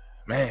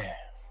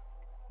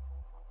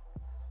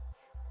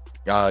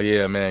 Oh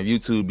yeah, man.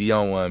 YouTube be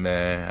on one,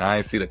 man. I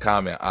ain't see the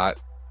comment.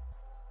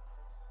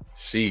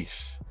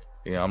 Sheesh.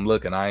 Yeah, I'm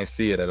looking. I ain't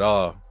see it at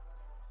all.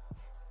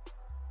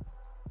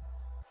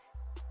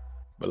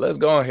 But let's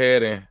go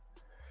ahead and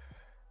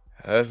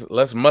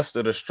let's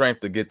muster the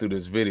strength to get through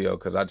this video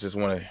because I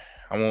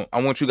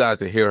want you guys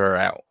to hear her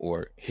out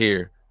or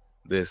hear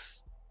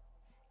this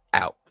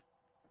out.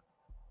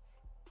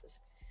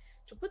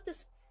 To put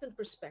this in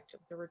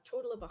perspective, there were a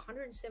total of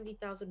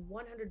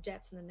 170,100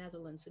 deaths in the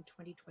Netherlands in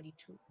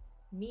 2022,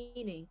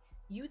 meaning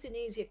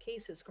euthanasia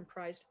cases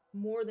comprised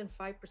more than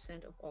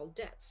 5% of all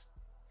deaths.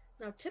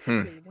 Now,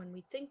 typically, when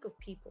we think of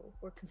people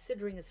who are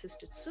considering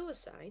assisted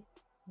suicide,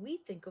 we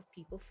think of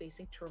people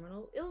facing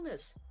terminal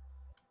illness.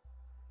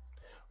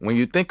 When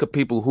you think of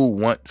people who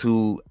want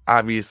to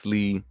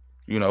obviously,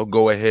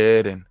 go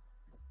ahead and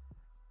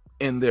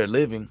end their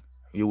living,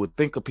 you would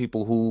think of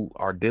people who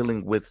are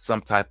dealing with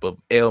some type of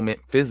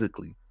ailment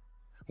physically,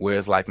 where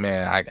it's like,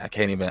 man, I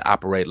can't even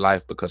operate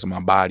life because of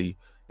my body.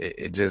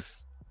 It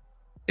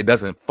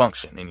doesn't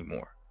function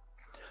anymore.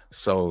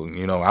 So,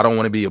 I don't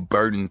want to be a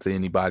burden to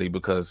anybody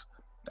because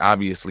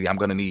obviously I'm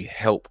going to need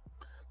help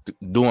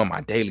doing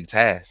my daily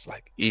tasks,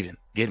 like even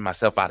getting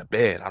myself out of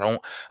bed. I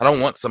don't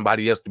want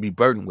somebody else to be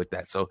burdened with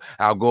that. So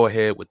I'll go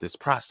ahead with this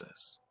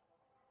process.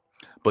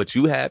 But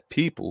you have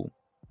people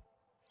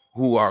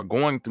who are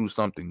going through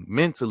something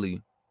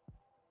mentally,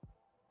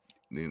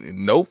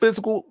 no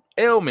physical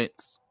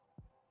ailments.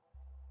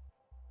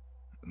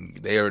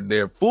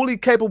 They're fully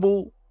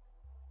capable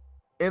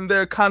in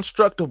their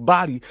constructive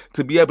body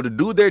to be able to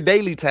do their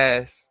daily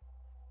tasks,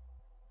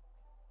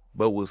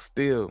 but will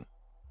still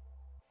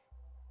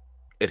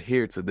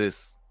adhere to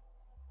this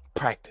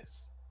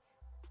practice.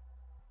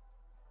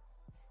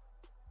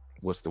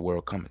 What's the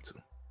world coming to?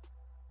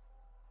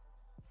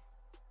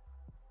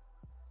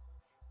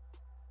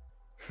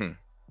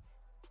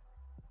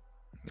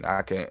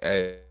 I can't.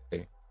 Hey,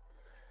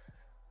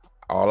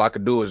 all I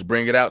could do is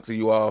bring it out to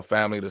you all,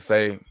 family, to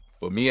say,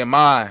 for me and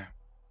mine,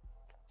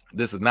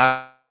 this is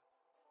not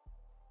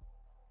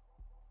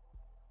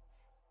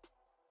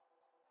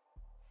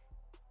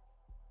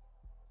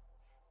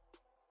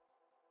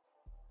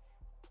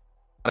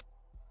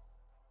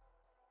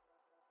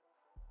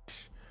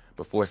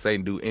before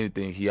Satan do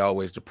anything, he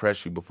always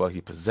depresses you before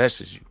he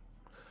possesses you.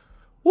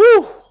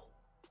 Woo!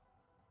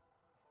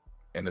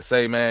 And to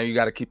say, man, you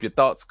got to keep your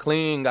thoughts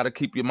clean, got to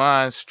keep your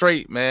mind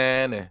straight,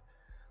 man. And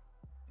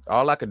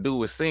all I could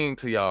do is sing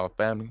to y'all,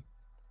 family.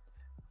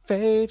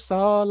 Faith's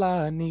all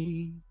I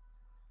need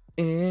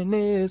in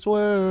this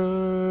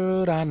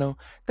world. I know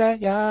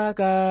that y'all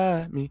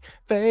got me.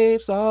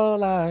 Faith's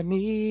all I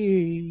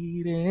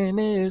need in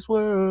this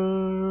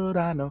world.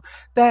 I know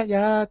that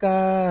y'all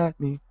got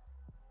me.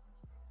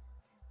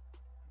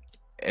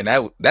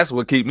 And that's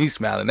what keep me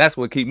smiling. That's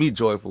what keep me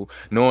joyful,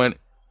 knowing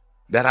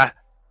that I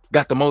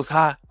got the Most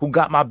High who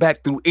got my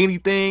back through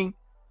anything.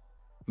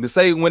 To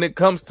say when it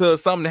comes to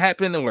something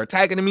happening and we're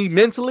attacking me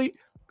mentally,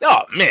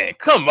 oh man,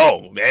 come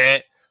on, man.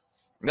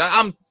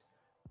 Now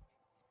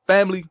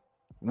family,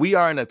 we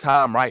are in a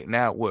time right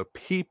now where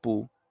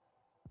people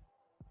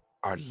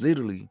are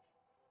literally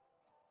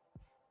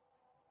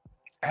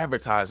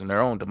advertising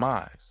their own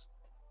demise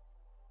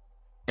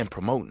and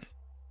promoting it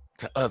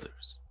to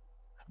others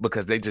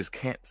because they just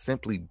can't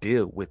simply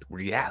deal with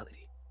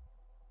reality.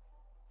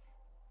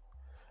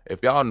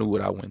 If y'all knew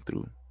what I went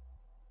through,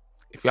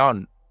 if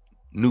y'all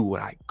knew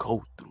what I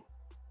go through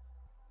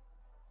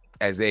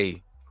as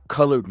a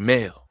colored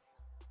male,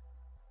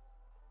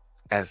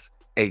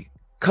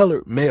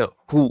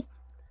 who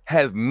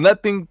has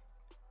nothing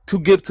to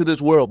give to this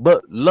world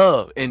but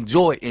love and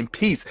joy and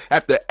peace,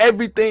 after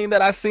everything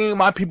that I seen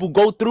my people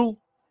go through,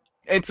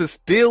 and to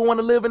still want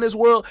to live in this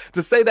world,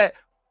 to say that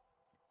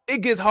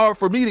it gets hard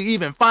for me to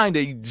even find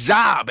a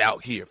job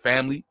out here,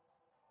 family.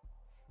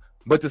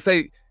 But to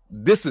say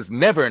this is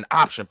never an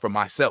option for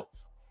myself.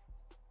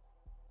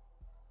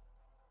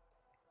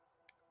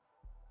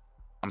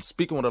 I'm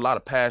speaking with a lot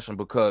of passion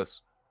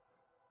because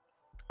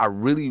I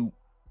really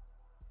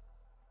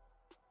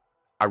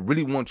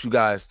want you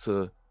guys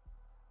to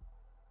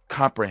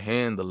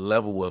comprehend the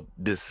level of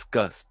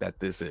disgust that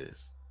this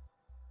is.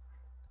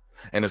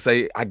 And to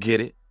say, I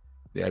get it.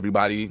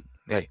 Everybody,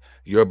 hey,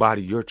 your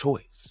body, your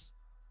choice.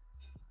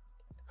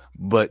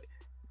 But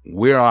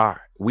we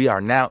are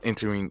now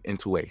entering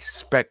into a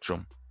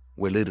spectrum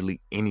where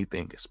literally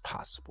anything is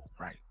possible,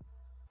 right?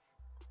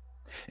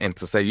 And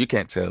to say you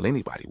can't tell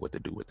anybody what to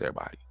do with their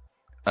body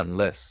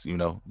unless,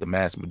 the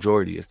mass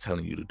majority is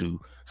telling you to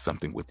do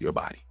something with your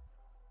body.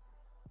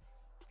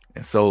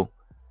 And so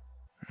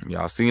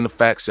y'all seen the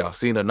facts, y'all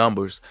seen the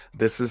numbers.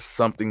 This is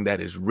something that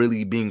is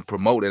really being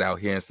promoted out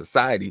here in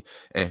society.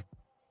 And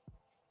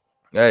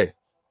hey,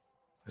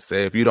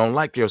 say if you don't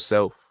like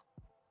yourself,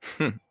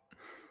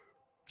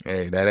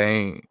 hey, that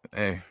ain't,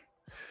 hey.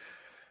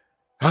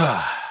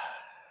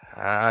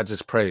 I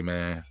just pray,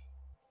 man.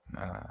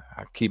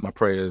 I keep my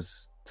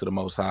prayers to the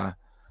Most High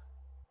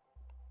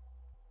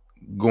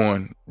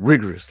going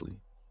rigorously.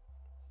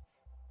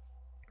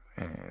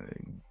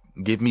 And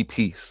give me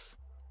peace.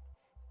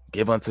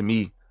 Give unto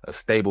me a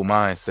stable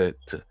mindset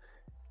to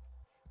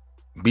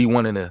be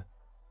wanting to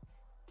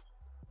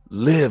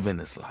live in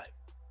this life.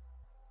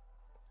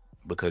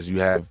 Because you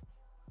have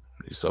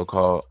these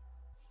so-called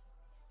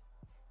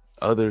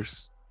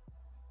others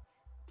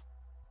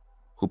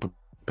who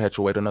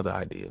perpetuate another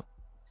ideal.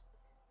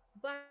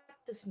 But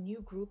this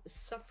new group is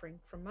suffering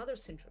from other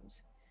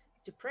syndromes,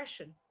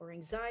 depression or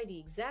anxiety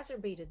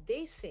exacerbated,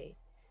 they say,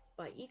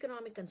 by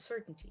economic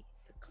uncertainty,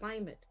 the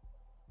climate.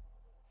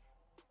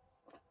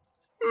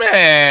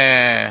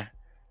 Man,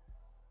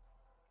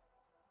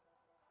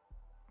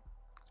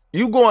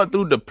 you going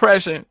through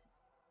depression,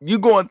 you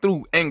going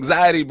through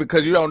anxiety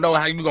because you don't know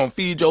how you're going to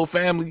feed your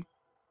family,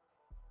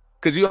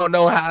 because you don't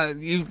know how,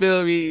 you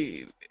feel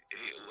me,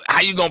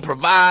 how you going to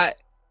provide.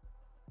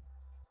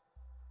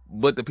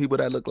 But the people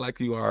that look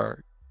like you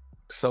are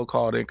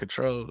so-called in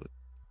control.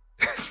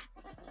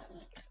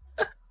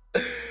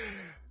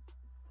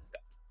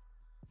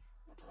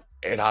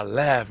 And I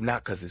laugh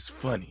not because it's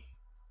funny.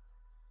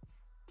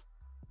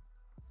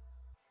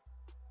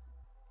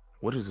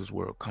 What is this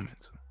world coming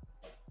to?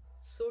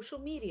 Social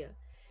media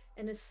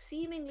and a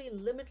seemingly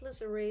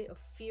limitless array of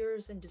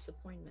fears and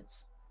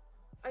disappointments.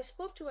 I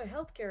spoke to a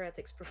healthcare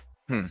ethics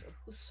professor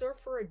who served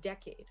for a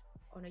decade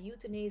on a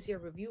euthanasia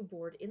review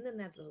board in the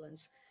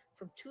Netherlands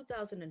from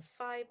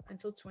 2005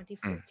 until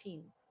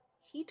 2014.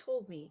 He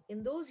told me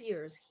in those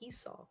years he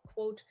saw,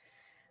 quote,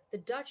 the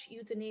Dutch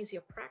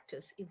euthanasia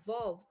practice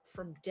evolved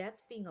from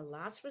death being a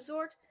last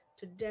resort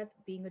to death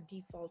being a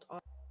default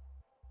option.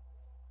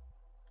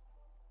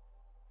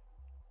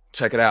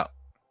 Check it out.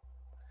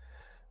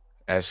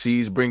 As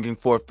she's bringing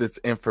forth this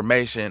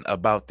information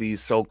about these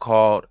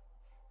so-called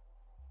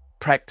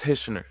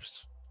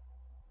practitioners,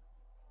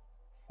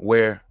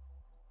 where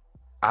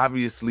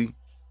obviously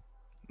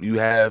you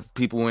have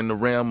people in the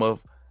realm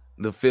of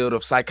the field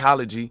of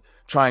psychology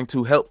trying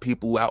to help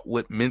people out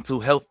with mental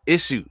health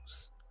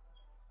issues.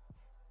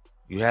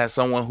 You had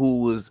someone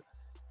who was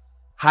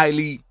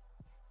highly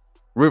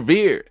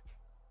revered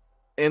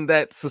in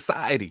that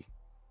society,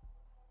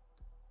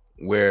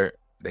 where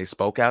they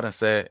spoke out and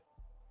said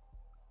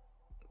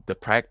the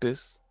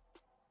practice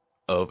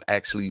of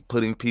actually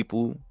putting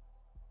people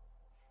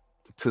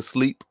to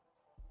sleep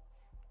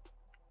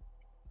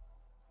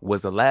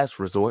was a last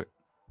resort,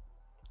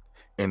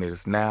 and it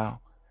is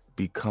now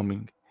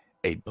becoming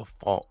a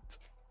default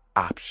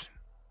option.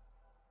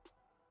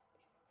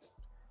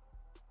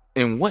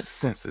 In what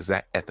sense is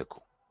that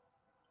ethical?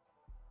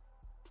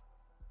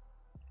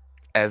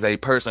 As a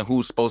person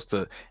who's supposed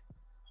to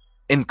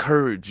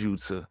encourage you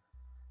to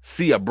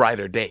see a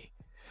brighter day,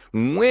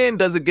 when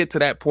does it get to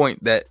that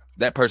point that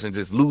that person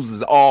just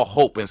loses all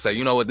hope and say,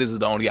 you know what, this is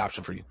the only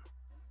option for you?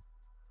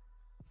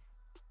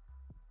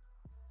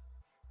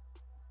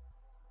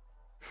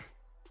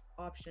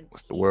 Option.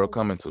 What's the world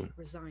coming to?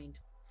 Resigned.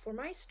 For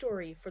my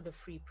story for the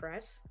Free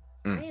Press,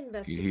 Mm, I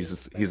investigated he's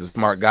a whether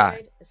smart guy.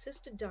 suicide,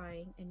 assisted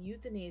dying, and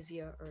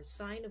euthanasia are a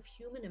sign of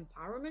human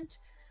empowerment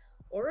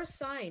or a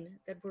sign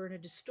that we're in a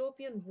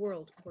dystopian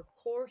world where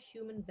core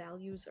human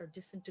values are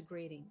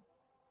disintegrating.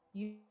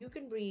 You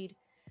can read,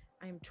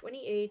 I am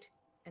 28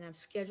 and I'm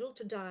scheduled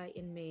to die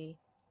in May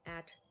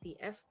at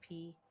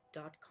thefp.com.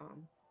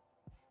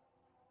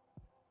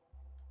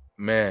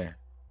 Man,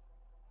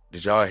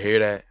 did y'all hear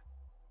that?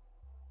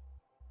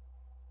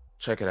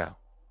 Check it out.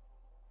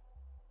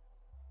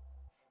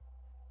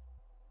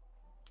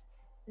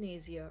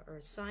 Euthanasia are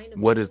a sign of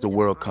What is the human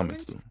world coming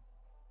empowerment. to?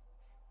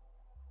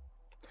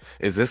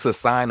 Is this a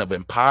sign of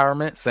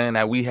empowerment, saying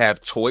that we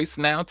have choice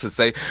now to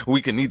say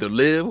we can either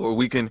live or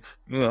we can,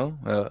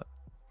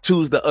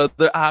 choose the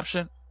other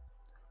option?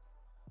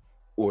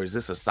 Or is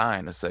this a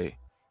sign to say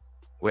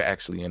we're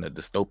actually in a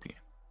dystopian?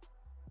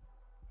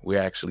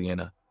 We're actually in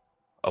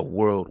a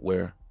world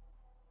where,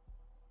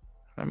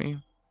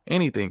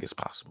 anything is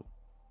possible.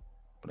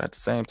 But at the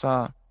same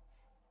time,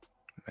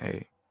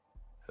 hey,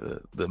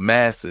 the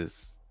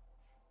masses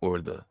or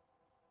the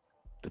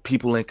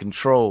people in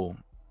control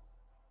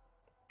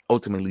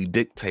ultimately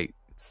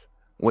dictates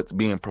what's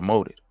being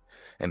promoted.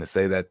 And to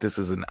say that this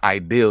is an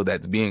ideal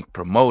that's being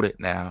promoted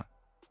now,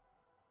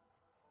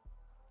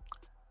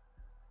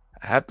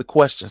 I have to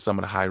question some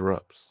of the higher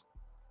ups.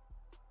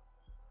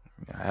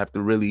 I have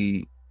to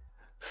really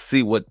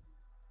see what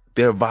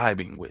they're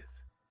vibing with.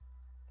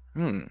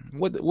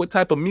 What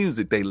type of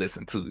music they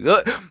listen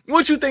to?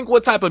 What you think?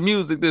 What type of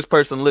music this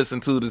person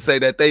listened to say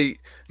that they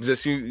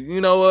just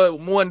you know what?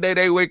 One day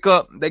they wake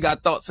up, they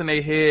got thoughts in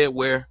their head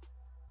where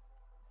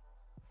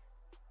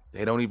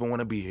they don't even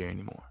want to be here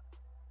anymore.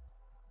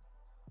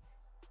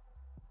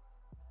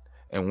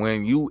 And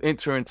when you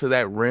enter into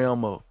that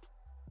realm of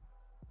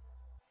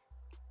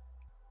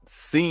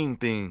seeing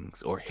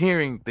things or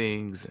hearing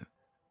things, and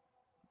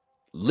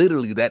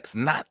literally that's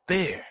not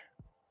there.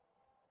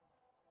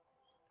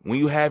 When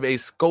you have a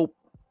scope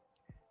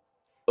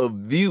of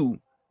view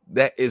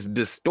that is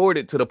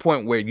distorted to the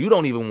point where you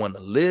don't even want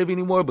to live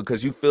anymore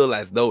because you feel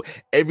as though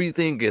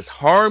everything is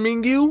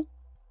harming you,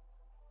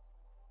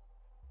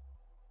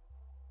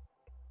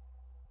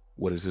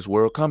 what is this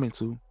world coming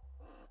to?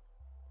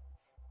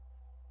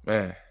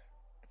 Man,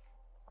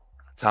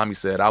 Tommy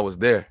said I was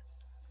there,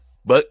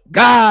 but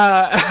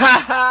God,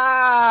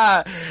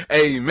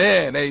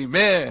 amen,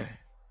 amen.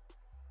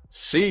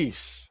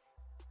 Sheesh.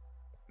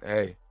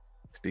 Hey,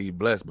 Steve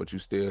blessed, but you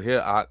still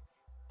here,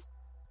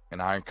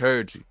 and I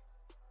encourage you,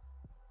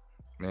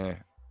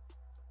 man,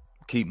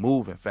 keep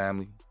moving,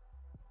 family.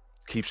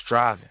 Keep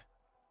striving.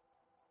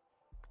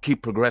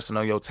 Keep progressing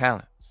on your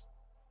talents.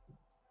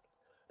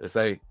 They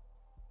say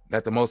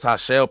that the Most High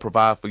shall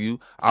provide for you.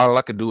 All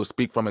I can do is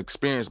speak from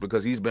experience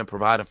because he's been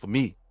providing for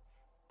me.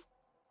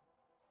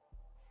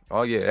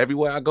 Oh, yeah,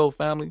 everywhere I go,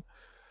 family,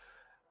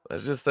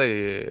 let's just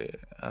say,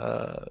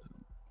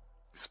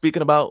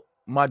 speaking about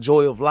my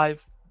joy of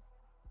life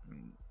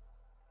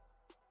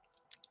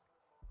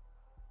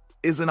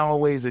isn't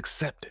always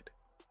accepted.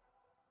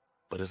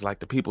 But it's like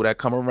the people that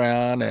come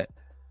around that,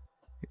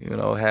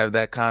 have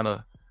that kind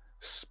of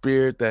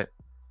spirit that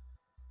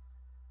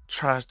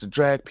tries to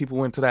drag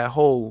people into that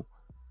hole.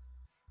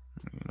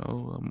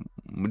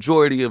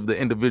 Majority of the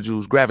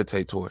individuals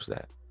gravitate towards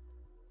that.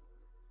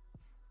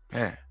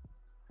 Man.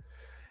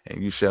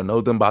 And you shall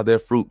know them by their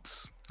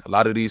fruits. A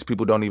lot of these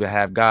people don't even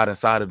have God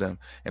inside of them,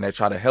 and they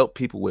try to help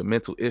people with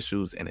mental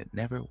issues, and it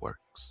never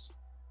works.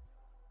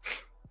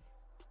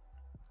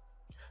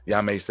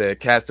 Yahweh said,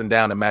 casting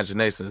down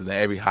imaginations and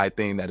every high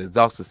thing that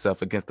exalts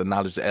itself against the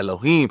knowledge of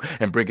Elohim,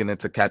 and bringing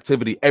into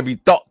captivity every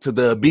thought to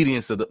the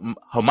obedience of the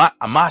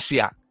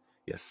Hamashiach.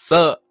 Yes,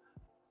 sir.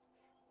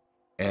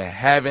 And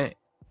having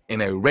in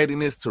a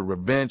readiness to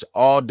revenge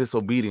all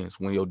disobedience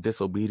when your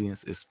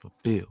disobedience is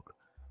fulfilled.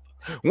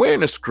 Where in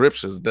the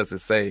scriptures does it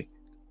say,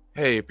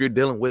 hey, if you're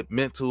dealing with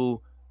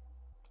mental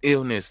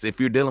illness, if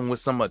you're dealing with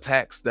some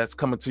attacks that's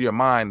coming to your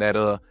mind,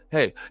 that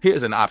hey,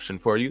 here's an option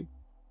for you?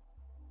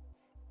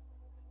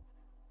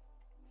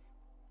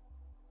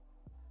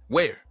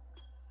 Where?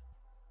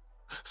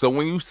 So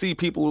when you see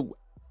people,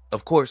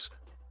 of course,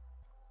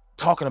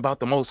 talking about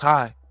the Most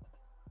High,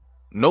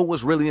 know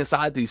what's really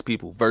inside these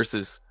people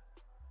versus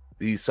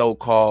these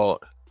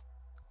so-called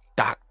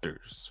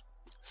doctors,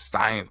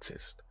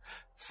 scientists,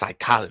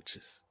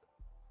 psychologists.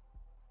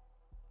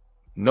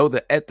 Know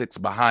the ethics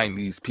behind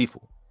these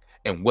people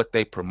and what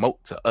they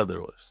promote to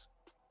others,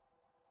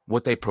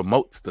 what they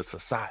promote to the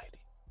society.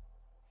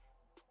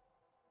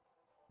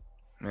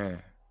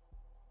 Man,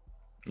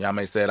 y'all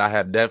may said I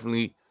have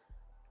definitely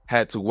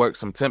had to work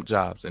some temp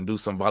jobs and do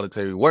some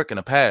voluntary work in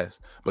the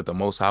past, but the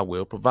Most High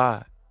will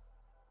provide.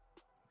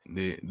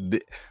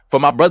 For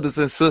my brothers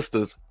and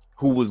sisters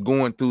who was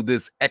going through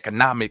this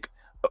economic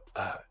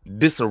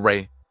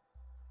disarray,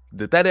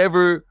 did that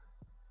ever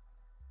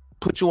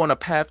put you on a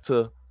path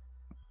to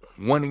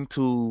wanting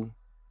to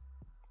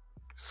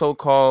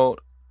so-called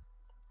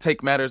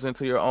take matters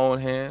into your own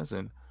hands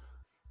and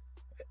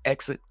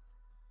exit?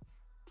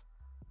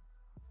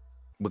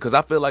 Because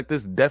I feel like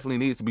this definitely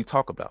needs to be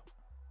talked about.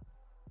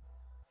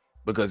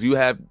 Because you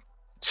have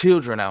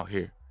children out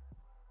here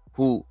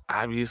who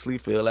obviously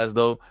feel as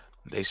though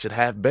they should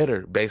have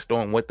better based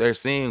on what they're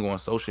seeing on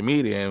social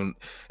media. And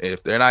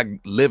if they're not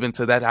living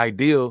to that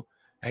ideal,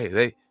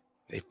 hey,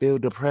 they feel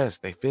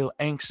depressed. They feel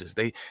anxious.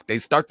 They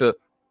start to,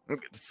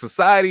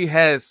 society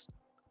has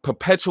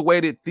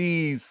perpetuated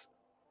these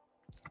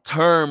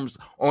terms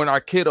on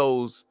our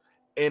kiddos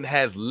and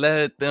has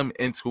led them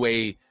into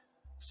a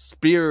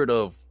spirit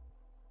of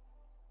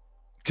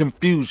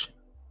confusion,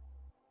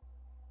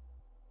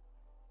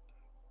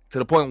 to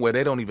the point where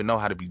they don't even know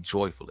how to be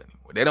joyful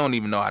anymore. They don't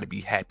even know how to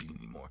be happy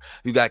anymore.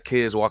 You got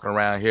kids walking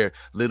around here,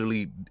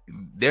 literally,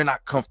 they're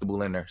not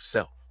comfortable in their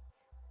self.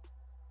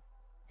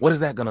 What is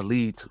that going to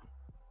lead to?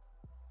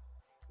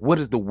 What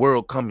is the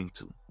world coming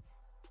to?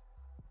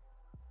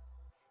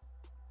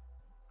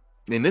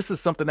 And this is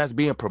something that's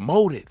being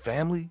promoted,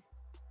 family.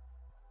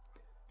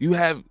 You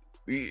have,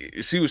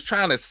 she was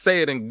trying to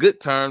say it in good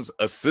terms,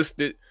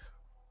 assisted.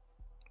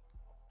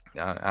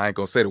 I ain't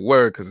going to say the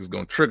word because it's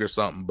going to trigger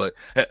something, but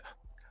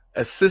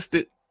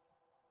assisted,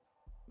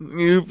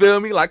 you feel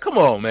me? Like, come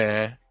on,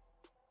 man.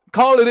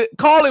 Call it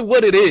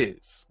what it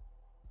is.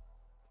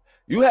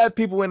 You have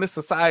people in this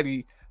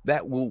society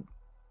that will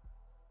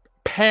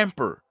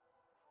pamper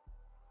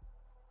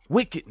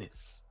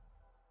wickedness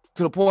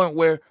to the point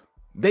where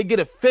they get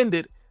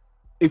offended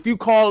if you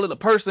call it a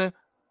person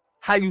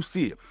how you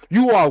see it.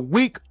 You are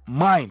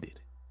weak-minded.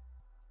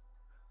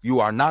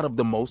 You are not of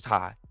the Most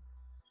High.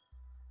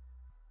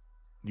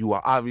 You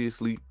are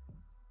obviously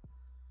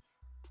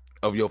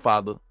of your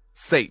father,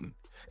 Satan,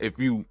 if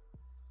you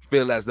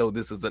feel as though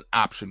this is an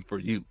option for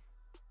you.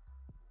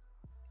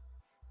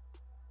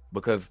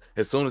 Because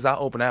as soon as I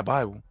open that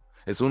Bible,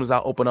 as soon as I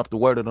open up the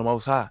word of the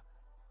Most High,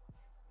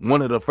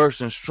 one of the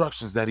first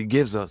instructions that he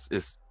gives us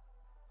is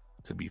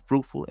to be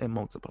fruitful and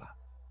multiply.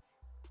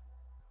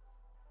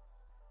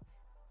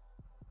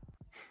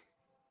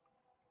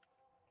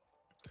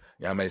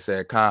 Y'all may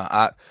say,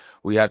 Khan,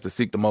 we have to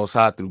seek the Most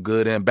High through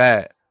good and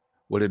bad.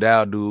 What did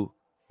Al do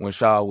when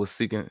Shaul was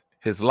seeking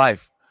his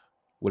life?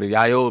 What did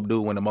Yaob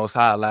do when the Most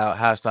High allowed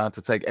Hashtan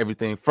to take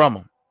everything from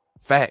him?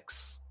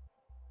 Facts.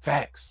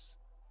 Facts.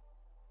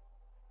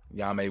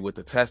 Y'all made with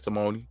the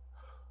testimony.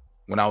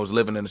 When I was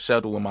living in the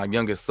shelter with my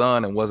youngest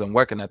son and wasn't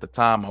working at the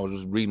time, I was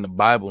just reading the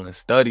Bible and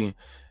studying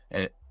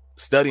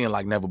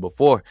like never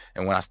before.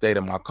 And when I stayed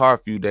in my car a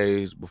few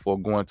days before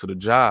going to the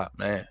job,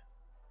 man,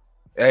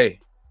 hey,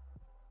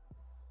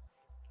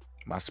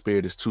 my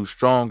spirit is too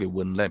strong. It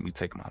wouldn't let me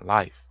take my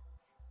life.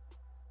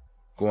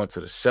 Going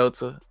to the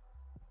shelter,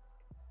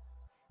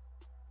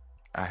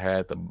 I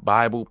had the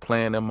Bible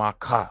playing in my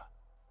car.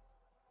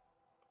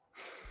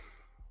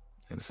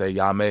 And say,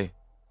 Yame,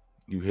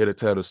 you here to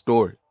tell the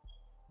story.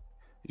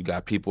 You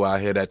got people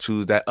out here that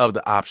choose that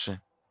other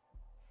option.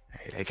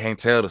 Hey, they can't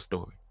tell the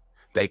story.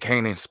 They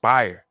can't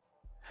inspire.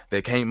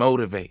 They can't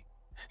motivate.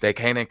 They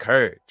can't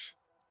encourage.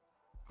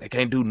 They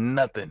can't do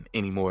nothing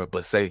anymore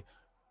but say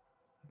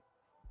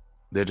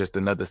they're just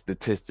another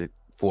statistic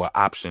for an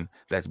option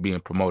that's being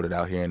promoted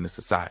out here in the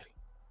society.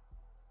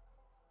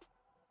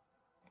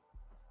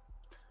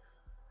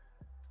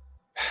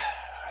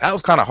 That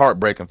was kind of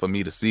heartbreaking for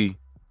me to see,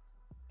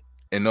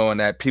 and knowing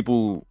that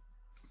people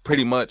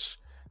pretty much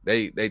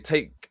they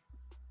take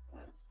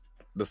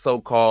the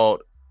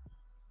so-called,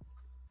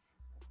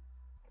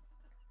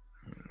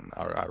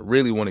 I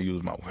really want to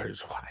use my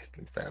words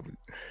wisely, family.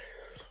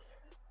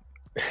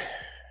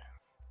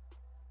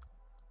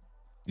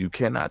 You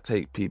cannot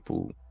take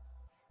people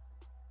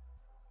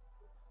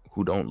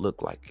who don't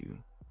look like you,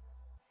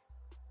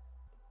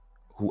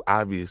 who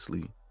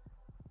obviously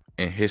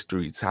in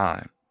history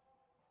time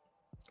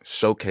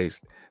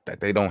showcased that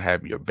they don't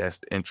have your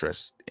best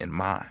interest in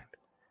mind.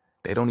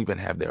 They don't even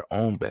have their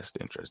own best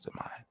interest in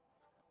mind.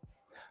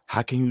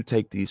 How can you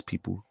take these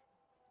people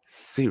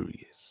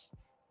serious?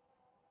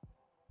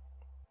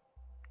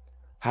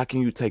 How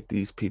can you take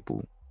these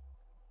people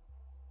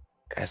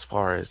as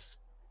far as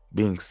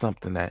being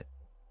something that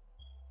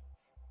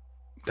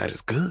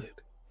is good?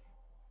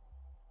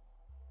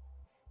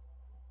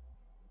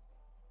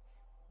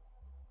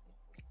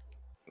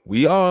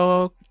 We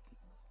all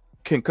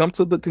can come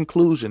to the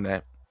conclusion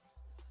that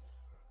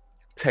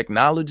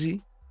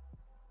technology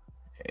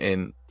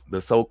and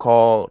the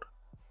so-called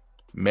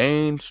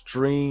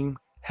mainstream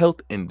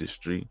health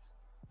industry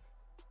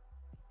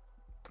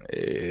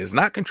is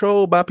not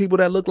controlled by people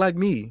that look like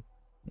me.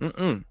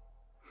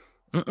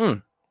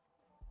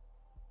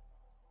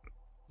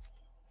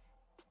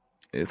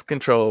 It's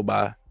controlled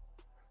by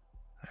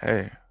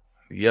Hey,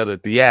 the other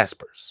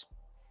diasporas.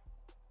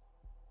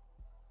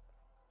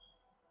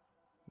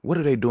 What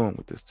are they doing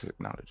with this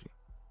technology?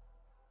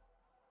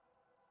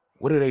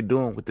 What are they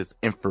doing with this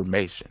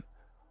information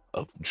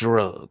of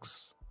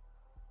drugs?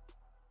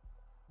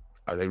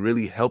 Are they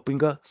really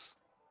helping us?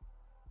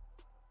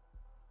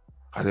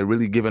 Are they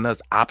really giving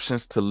us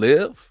options to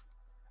live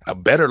a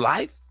better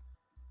life?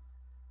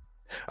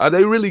 Are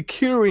they really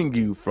curing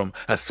you from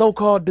a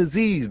so-called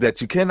disease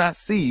that you cannot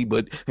see,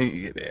 but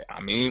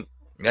I mean,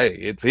 hey,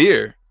 it's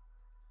here.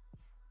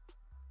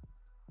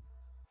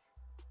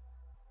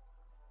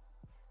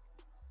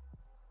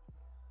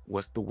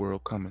 What's the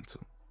world coming to?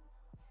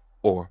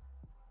 Or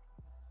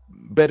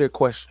better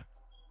question,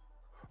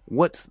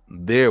 what's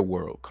their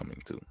world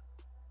coming to?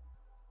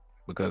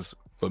 Because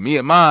for me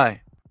and mine,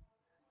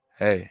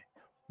 hey,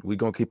 we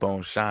gonna keep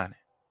on shining.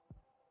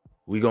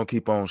 We gonna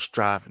keep on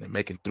striving and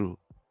making through.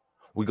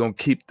 We gonna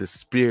keep the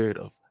spirit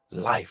of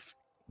life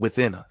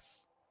within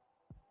us.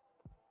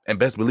 And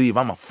best believe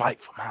I'm gonna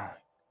fight for mine.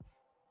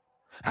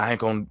 I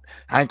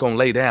ain't gonna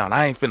lay down.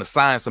 I ain't finna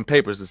sign some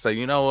papers to say,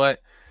 you know what?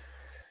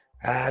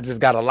 I just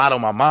got a lot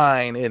on my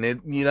mind, and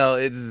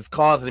it's just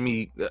causing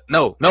me.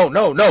 No,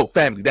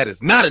 family. That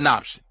is not an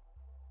option.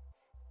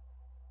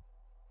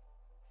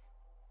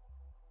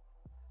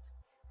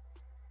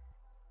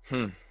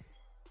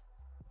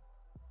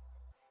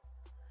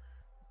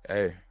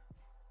 Hey,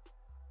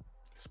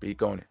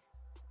 speak on it.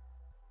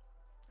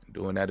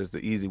 Doing that is the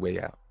easy way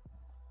out.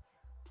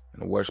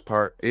 And the worst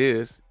part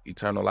is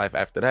eternal life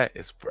after that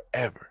is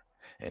forever.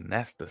 And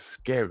that's the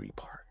scary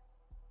part.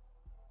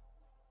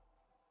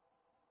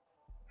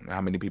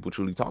 How many people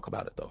truly talk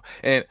about it, though?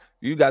 And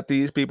you got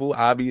these people,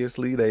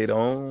 obviously, they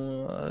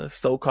don't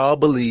so-called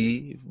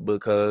believe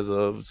because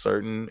of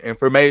certain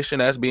information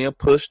that's being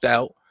pushed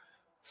out,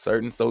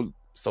 certain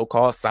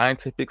so-called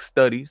scientific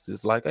studies.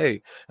 It's like,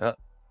 hey,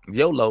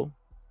 YOLO,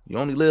 you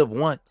only live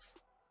once.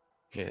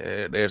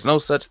 Yeah, there's no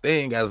such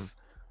thing as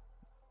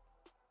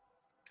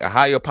a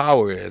higher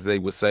power, as they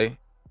would say.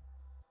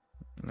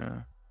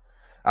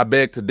 I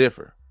beg to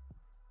differ.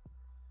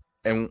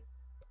 And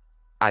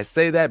I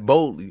say that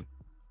boldly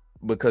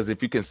because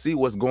if you can see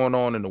what's going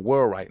on in the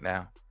world right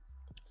now,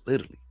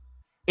 literally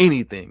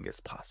anything is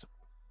possible.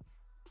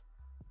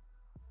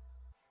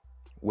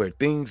 Where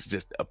things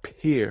just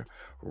appear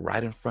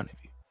right in front of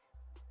you.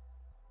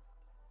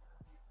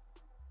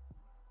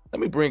 Let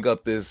me bring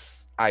up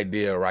this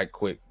idea right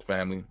quick,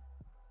 family.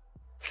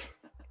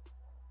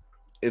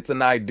 It's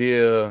an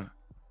idea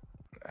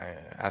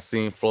I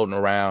seen floating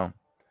around.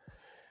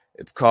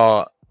 It's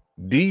called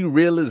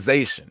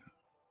derealization.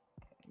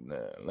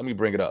 Let me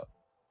bring it up.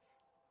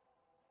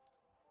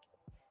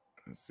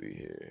 Let's see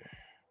here.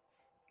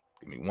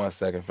 Give me 1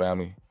 second,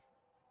 family.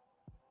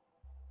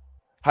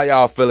 How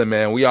y'all feeling,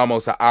 man? We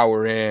almost an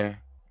hour in.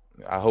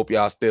 I hope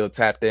y'all still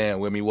tapped in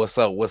with me. What's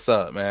up? What's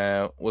up,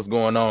 man? What's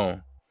going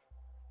on?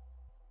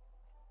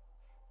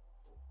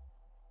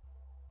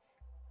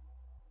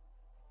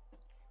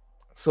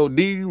 So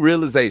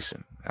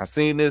derealization. I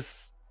seen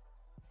this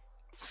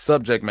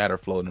subject matter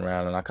floating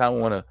around, and I kind of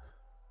want to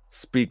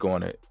speak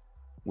on it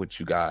with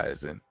you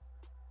guys.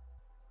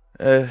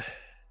 And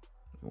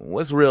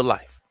what's real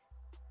life?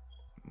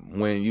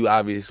 When you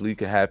obviously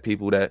can have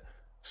people that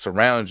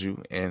surround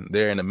you and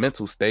they're in a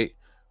mental state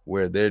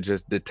where they're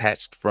just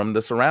detached from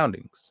the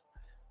surroundings.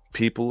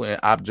 People and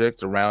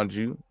objects around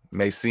you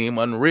may seem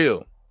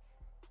unreal.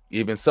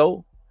 Even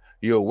so,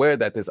 you're aware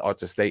that this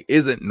altered state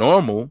isn't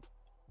normal.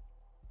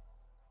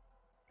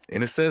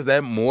 And it says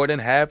that more than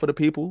half of the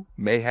people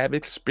may have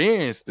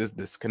experienced this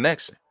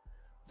disconnection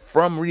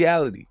from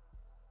reality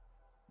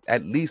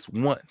at least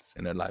once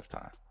in their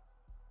lifetime.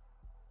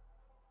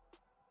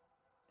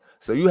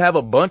 So you have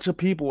a bunch of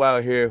people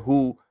out here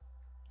who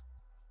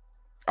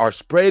are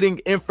spreading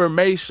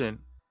information,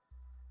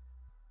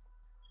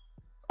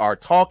 are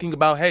talking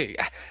about, hey,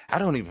 I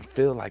don't even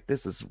feel like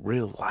this is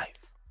real life.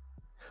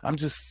 I'm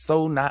just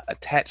so not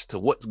attached to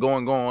what's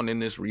going on in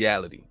this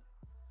reality.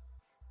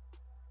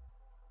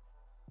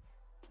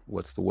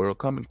 What's the world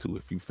coming to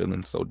if you're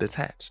feeling so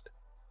detached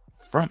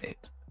from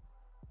it?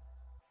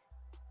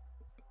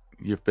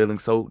 You're feeling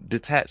so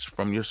detached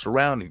from your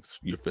surroundings.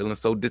 You're feeling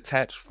so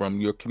detached from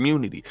your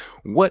community.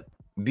 What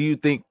do you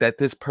think that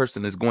this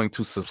person is going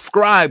to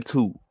subscribe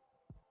to?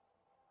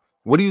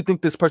 What do you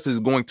think this person is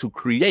going to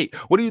create?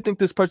 What do you think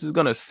this person is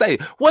going to say?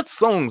 What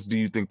songs do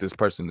you think this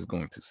person is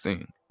going to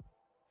sing?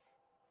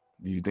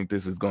 Do you think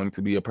this is going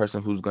to be a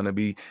person who's going to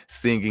be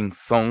singing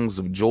songs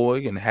of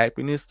joy and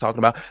happiness, talking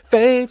about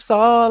faith's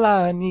all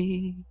I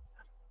need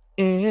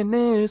in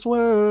this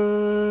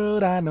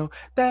world? I know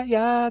that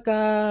y'all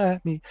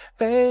got me.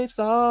 Faith's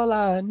all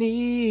I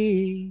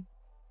need.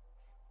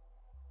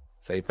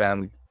 Say,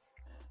 family,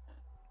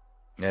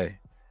 hey,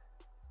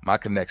 my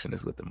connection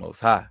is with the Most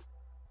High.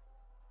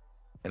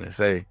 And to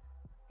say,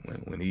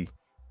 when he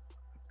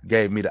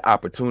gave me the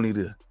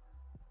opportunity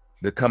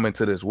to come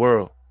into this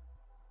world,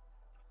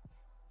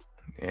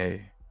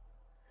 hey,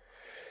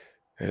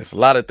 there's a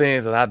lot of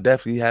things that I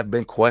definitely have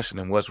been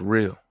questioning what's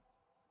real.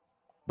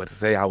 But to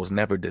say I was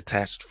never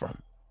detached from,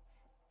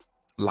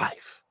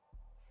 life.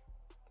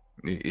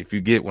 If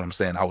you get what I'm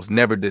saying, I was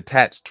never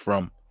detached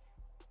from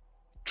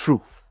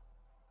truth.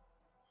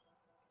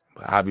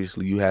 But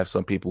obviously you have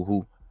some people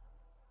who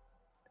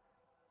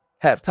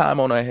have time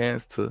on their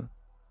hands to,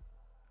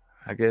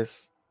 I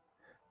guess,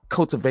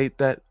 cultivate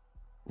that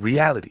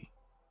reality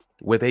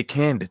where they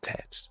can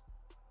detach,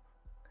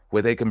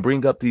 where they can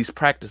bring up these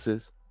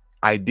practices,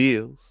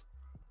 ideals,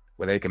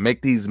 where they can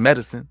make these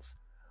medicines,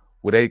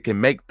 where they can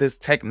make this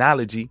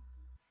technology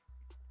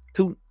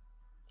to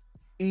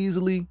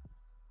easily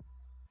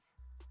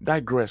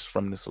digress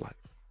from this life.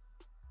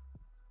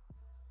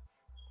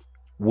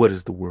 What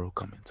is the world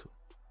coming to?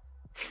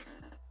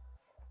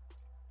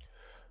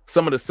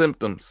 Some of the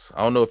symptoms,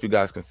 I don't know if you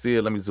guys can see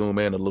it. Let me zoom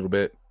in a little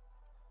bit.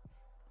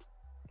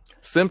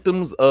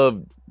 Symptoms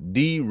of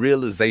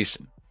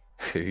derealization.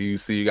 You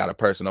see, you got a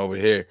person over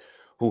here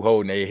who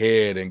holding their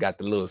head and got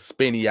the little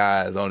spinny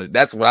eyes on it.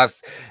 That's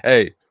what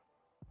hey,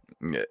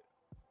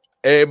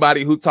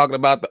 everybody who talking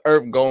about the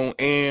earth going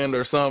to end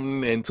or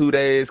something in 2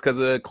 days because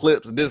of the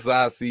eclipse, this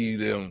I see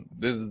them.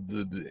 This is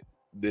the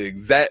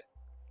exact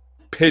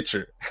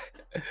picture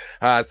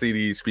how I see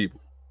these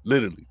people.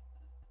 Literally.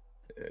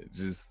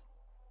 Just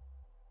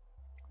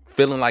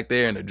feeling like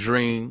they're in a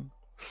dream.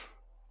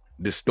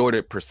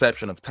 Distorted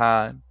perception of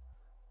time.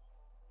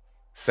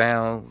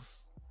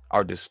 Sounds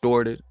are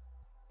distorted.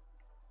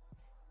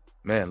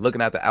 Man,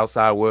 looking at the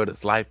outside world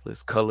as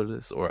lifeless,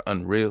 colorless, or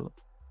unreal.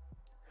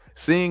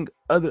 Seeing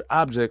other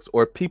objects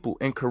or people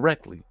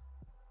incorrectly.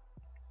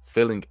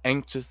 Feeling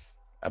anxious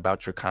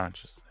about your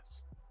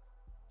consciousness.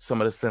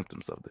 Some of the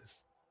symptoms of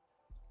this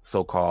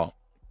so-called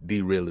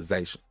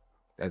derealization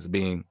that's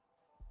being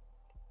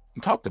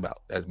talked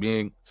about, that's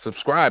being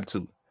subscribed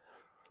to.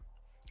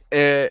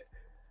 And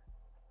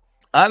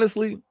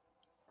honestly,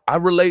 I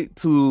relate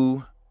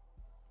to,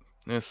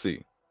 let's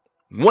see,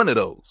 one of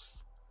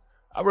those.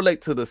 I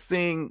relate to the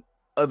seeing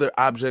other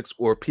objects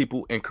or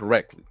people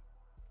incorrectly.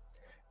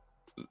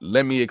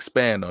 Let me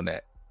expand on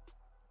that.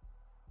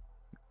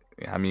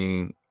 I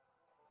mean,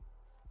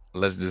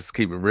 let's just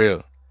keep it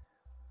real.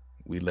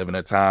 We live in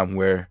a time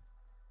where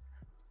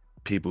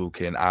people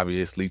can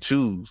obviously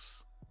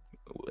choose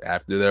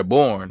after they're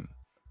born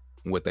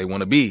what they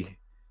want to be,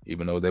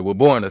 even though they were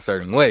born a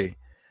certain way.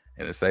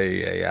 And to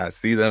say, hey, I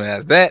see them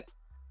as that,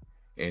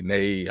 and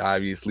they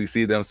obviously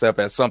see themselves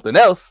as something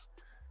else.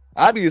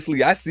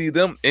 Obviously, I see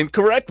them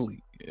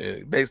incorrectly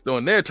based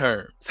on their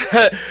terms.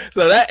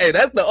 So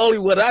that's the only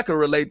one I can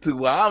relate to.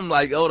 Where I'm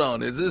like, hold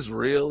on, is this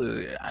real?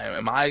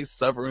 Am I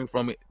suffering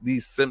from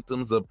these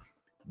symptoms of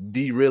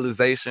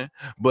derealization?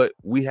 But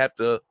we have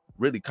to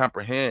really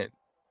comprehend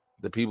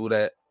the people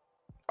that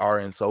are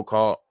in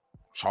so-called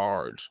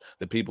charge,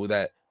 the people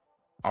that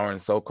are in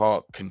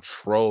so-called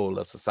control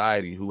of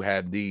society, who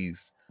have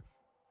these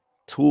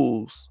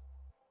tools,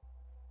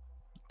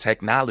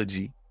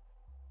 technology,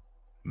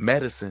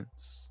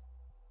 medicines,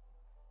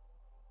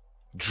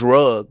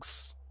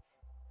 drugs.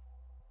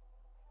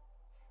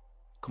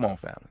 Come on,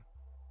 family.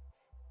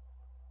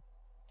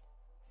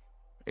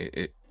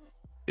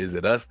 Is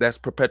it us that's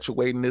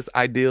perpetuating this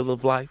ideal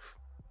of life?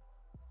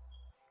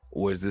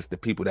 Or is this the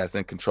people that's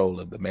in control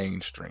of the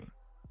mainstream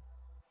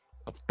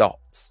of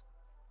thoughts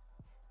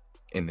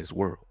in this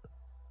world?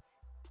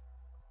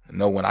 I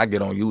know when I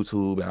get on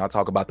YouTube and I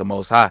talk about the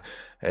Most High,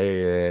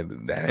 hey,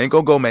 that ain't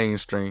gonna go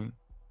mainstream.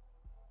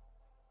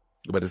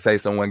 But to say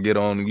someone get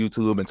on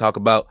YouTube and talk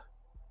about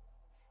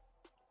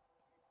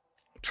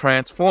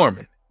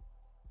transforming,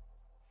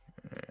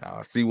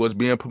 I see what's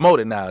being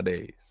promoted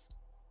nowadays.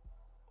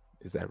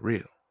 Is that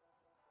real?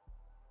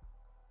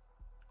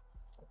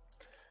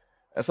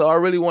 And so I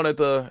really wanted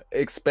to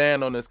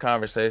expand on this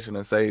conversation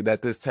and say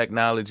that this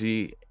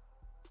technology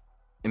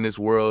in this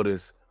world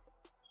is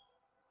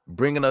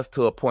bringing us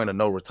to a point of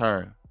no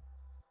return,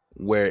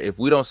 where if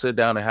we don't sit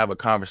down and have a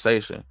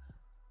conversation,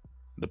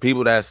 the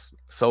people that's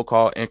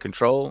so-called in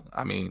control,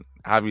 I mean,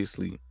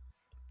 obviously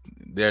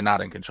they're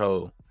not in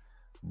control,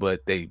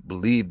 but they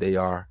believe they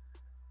are.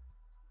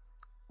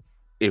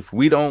 If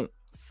we don't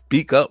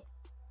speak up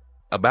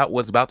about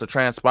what's about to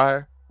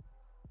transpire,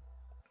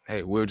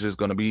 hey, we're just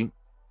going to be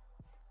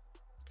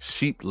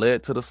sheep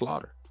led to the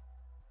slaughter.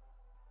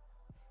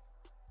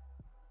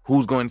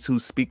 Who's going to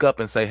speak up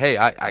and say, hey,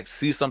 I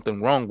see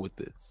something wrong with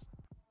this.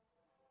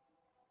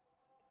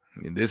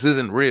 This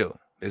isn't real.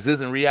 This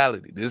isn't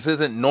reality. This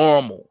isn't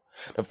normal.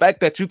 The fact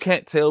that you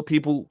can't tell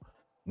people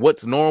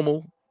what's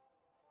normal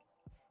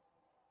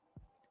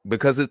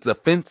because it's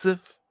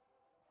offensive,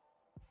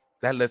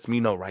 that lets me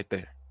know right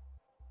there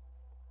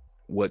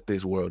what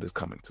this world is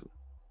coming to.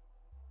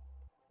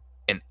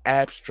 An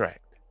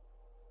abstract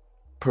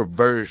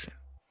perversion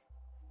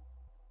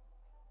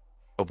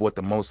of what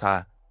the Most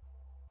High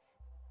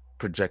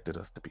projected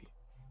us to be.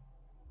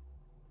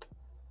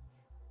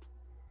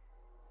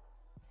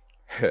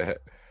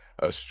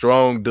 A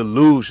strong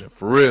delusion,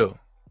 for real.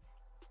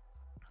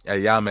 Hey,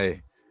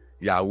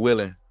 y'all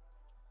willing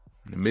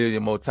a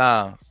million more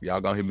times,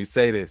 y'all gonna hear me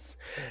say this.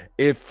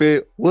 If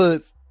it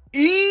was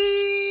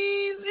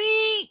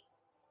easy,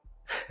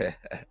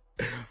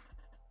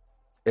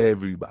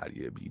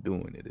 Everybody would be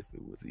doing it if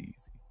it was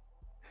easy.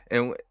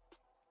 And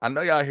I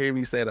know y'all hear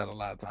me say that a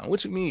lot of times.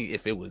 What you mean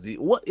if it was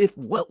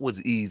what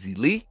was easy,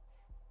 Lee?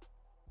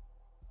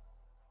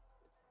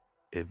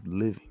 If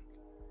living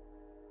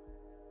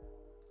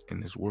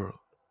in this world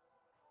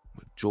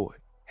with joy,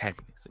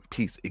 happiness, and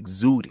peace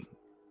exuding,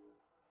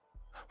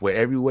 where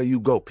everywhere you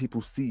go,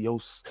 people see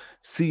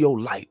your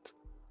light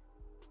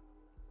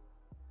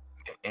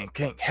and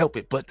can't help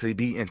it but to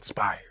be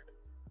inspired.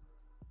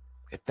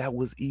 If that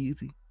was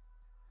easy,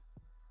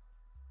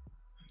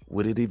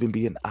 would it even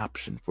be an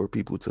option for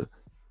people to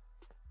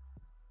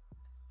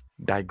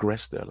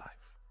digress their life?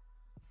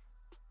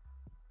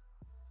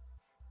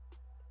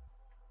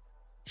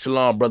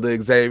 Shalom, brother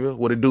Xavier.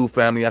 What it do,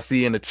 family? I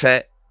see you in the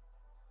chat.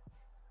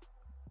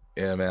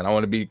 Yeah, man. I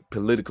want to be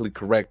politically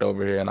correct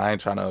over here, and I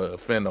ain't trying to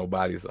offend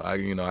nobody. So I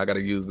got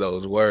to use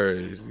those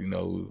words,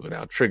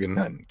 without triggering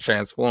nothing,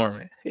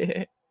 transforming.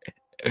 Yeah.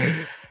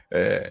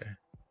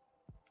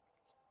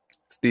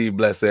 Steve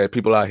Bless said,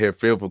 people out here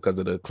fearful because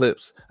of the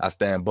eclipse. I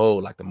stand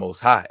bold like the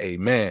Most High.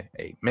 Amen.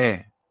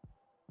 Amen.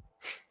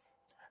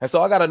 And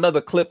so I got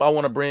another clip I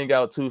want to bring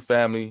out too,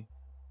 family.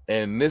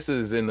 And this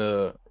is in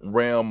the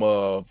realm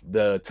of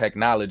the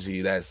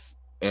technology that's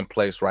in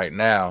place right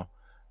now.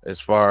 As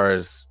far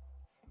as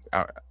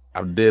I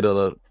did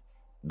a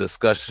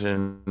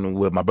discussion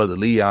with my brother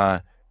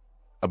Leon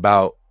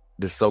about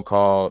this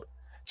so-called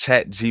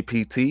Chat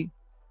GPT.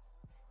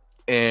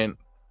 And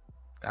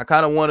I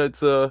kind of wanted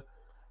to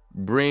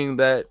bring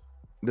that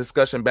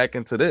discussion back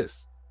into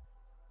this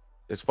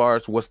as far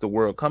as what's the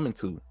world coming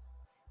to.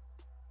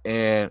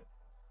 And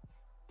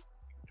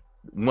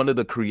one of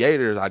the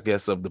creators, I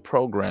guess, of the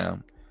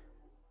program,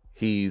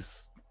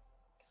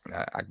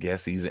 I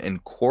guess he's in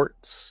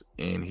court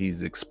and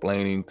he's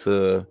explaining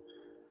to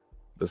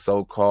the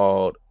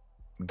so-called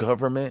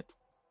government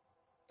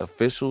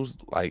officials,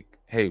 like,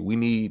 hey, we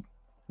need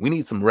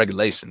some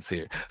regulations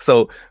here.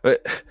 So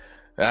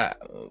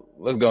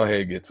let's go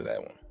ahead and get to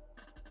that one.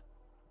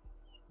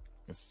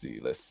 Let's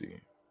see.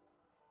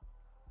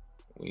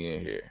 We in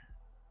here.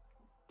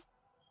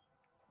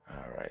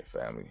 All right,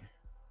 family.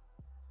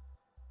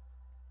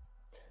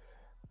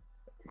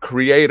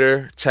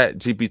 Creator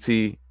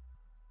ChatGPT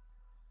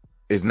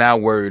is now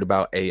worried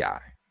about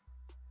AI,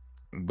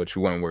 but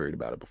you weren't worried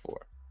about it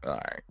before. All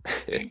right.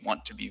 We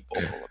want to be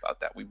vocal about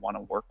that. We want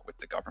to work with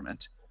the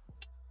government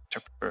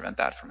to prevent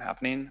that from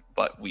happening,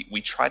 but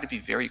we try to be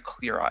very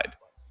clear-eyed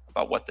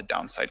about what the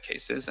downside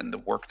case is and the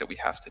work that we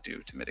have to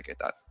do to mitigate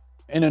that.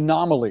 An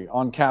anomaly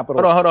on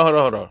Capitol. Hold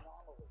on.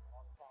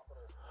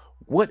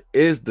 What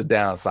is the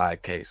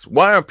downside case?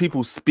 Why are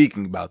people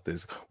speaking about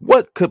this?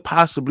 What could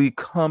possibly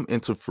come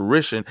into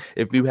fruition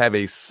if you have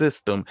a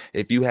system,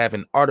 if you have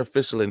an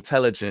artificial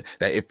intelligence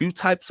that if you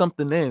type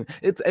something in,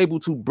 it's able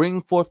to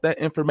bring forth that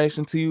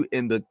information to you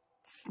in the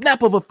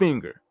snap of a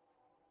finger?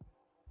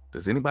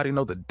 Does anybody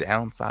know the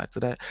downside to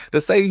that? To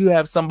say you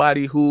have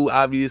somebody who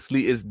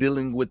obviously is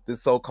dealing with the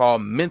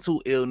so-called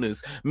mental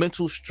illness,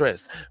 mental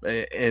stress,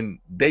 and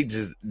they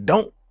just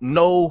don't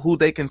know who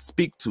they can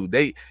speak to.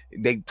 They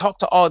talk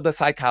to all the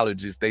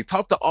psychologists. They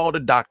talk to all the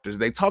doctors.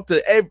 They talk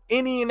to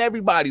any and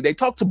everybody. They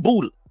talk to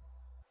Buddha.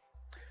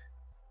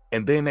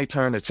 And then they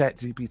turn to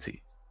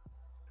ChatGPT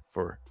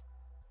for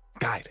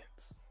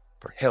guidance,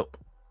 for help,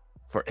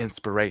 for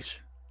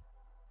inspiration.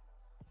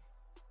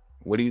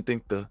 What do you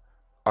think the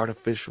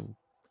artificial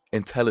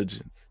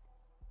intelligence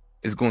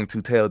is going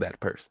to tell that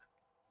person?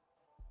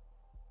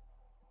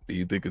 Do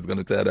you think it's going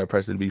to tell that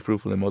person to be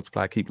fruitful and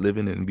multiply, keep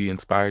living, and be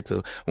inspired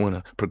to want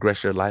to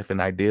progress your life and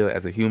ideal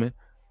as a human?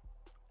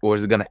 Or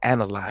is it going to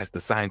analyze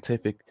the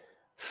scientific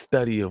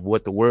study of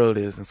what the world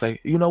is and say,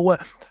 you know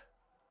what?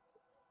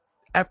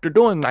 After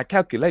doing my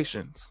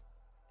calculations,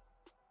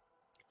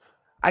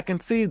 I can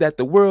see that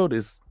the world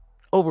is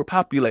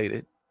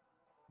overpopulated.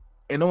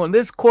 And on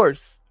this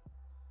course,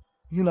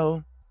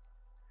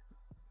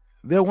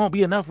 there won't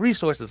be enough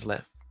resources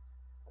left.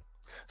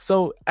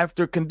 So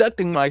after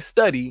conducting my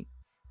study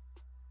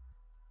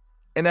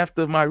and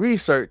after my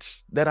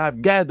research that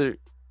I've gathered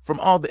from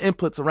all the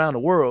inputs around the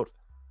world,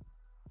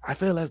 I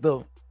feel as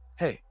though,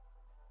 hey,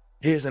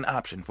 here's an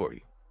option for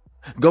you.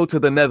 Go to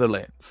the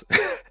Netherlands.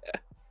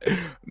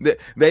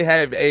 They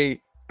have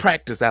a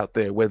practice out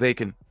there where they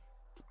can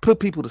put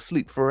people to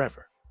sleep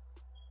forever.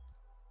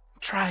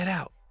 Try it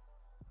out.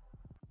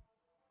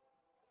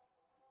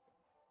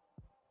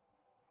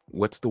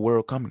 What's the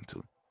world coming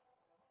to?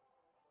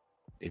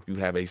 If you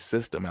have a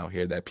system out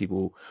here that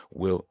people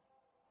will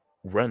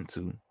run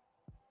to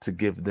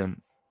give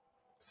them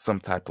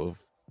some type of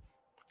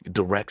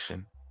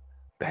direction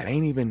that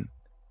ain't even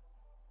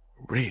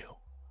real,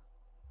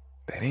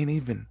 that ain't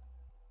even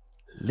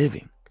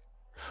living.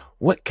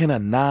 What can a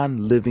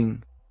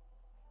non-living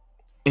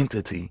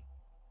entity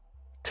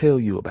tell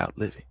you about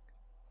living?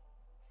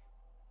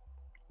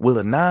 Will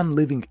a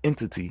non-living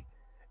entity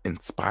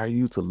inspire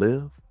you to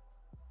live?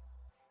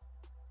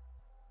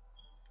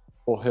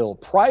 Hill,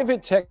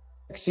 private tech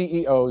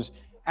CEOs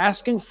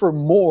asking for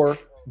more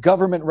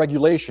government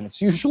regulation. It's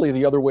usually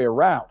the other way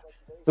around.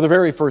 For the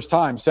very first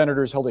time,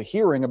 senators held a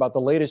hearing about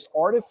the latest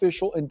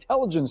artificial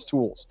intelligence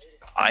tools.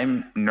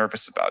 I'm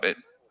nervous about it.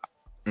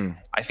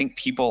 I think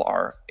people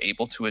are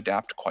able to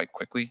adapt quite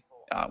quickly.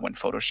 When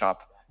Photoshop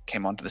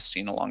came onto the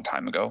scene a long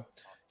time ago,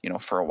 you know,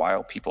 for a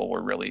while, people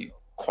were really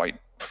quite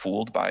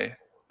fooled by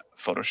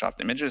Photoshopped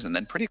images, and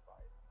then pretty.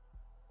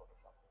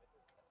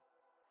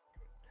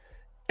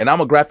 And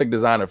I'm a graphic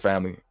designer,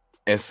 family.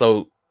 And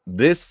so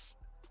this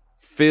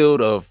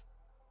field of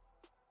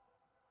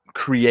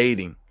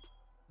creating,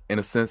 in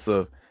a sense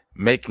of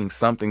making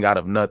something out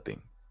of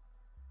nothing,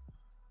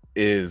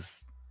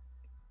 it's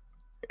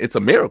a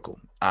miracle,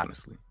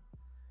 honestly.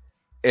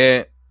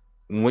 And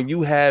when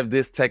you have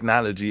this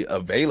technology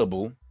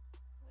available,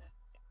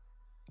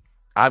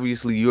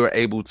 obviously you're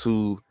able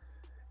to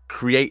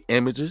create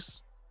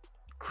images,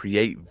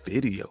 create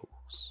videos,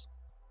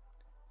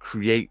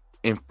 create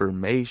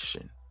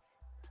information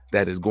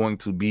that is going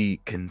to be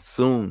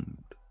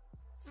consumed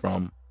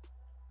from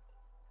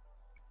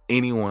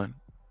anyone.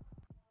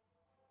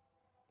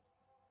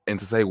 And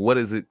to say, what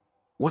is it?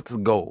 What's the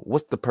goal?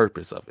 What's the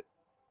purpose of it?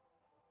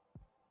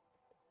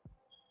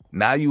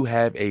 Now you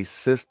have a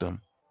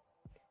system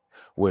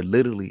where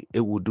literally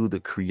it will do the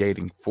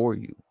creating for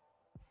you.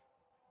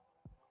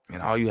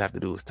 And all you have to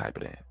do is type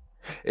it in.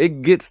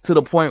 It gets to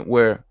the point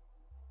where,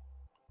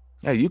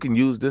 yeah, you can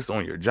use this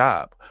on your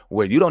job,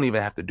 where you don't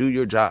even have to do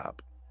your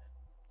job.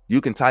 You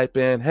can type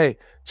in, hey,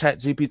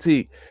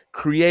 ChatGPT,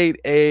 create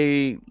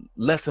a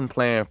lesson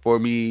plan for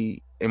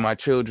me and my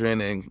children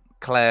in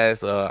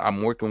class.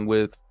 I'm working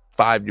with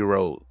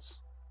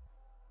 5-year-olds.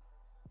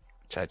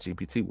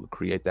 ChatGPT will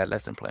create that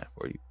lesson plan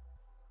for you.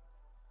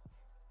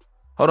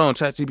 Hold on,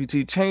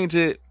 ChatGPT, change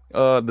it.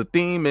 The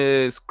theme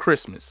is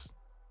Christmas.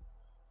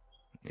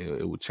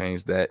 It will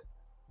change that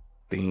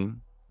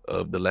theme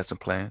of the lesson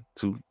plan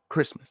to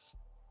Christmas.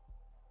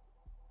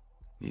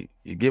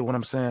 You get what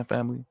I'm saying,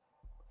 family?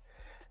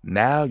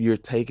 Now you're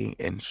taking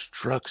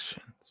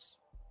instructions.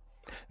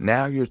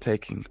 Now you're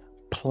taking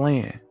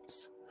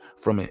plans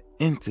from an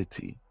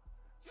entity,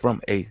 from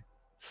a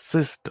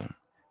system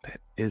that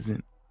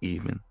isn't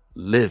even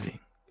living,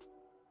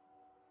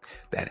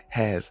 that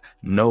has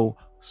no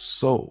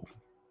soul,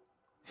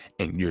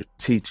 and you're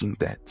teaching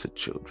that to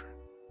children.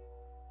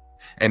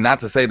 And not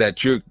to say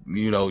that you're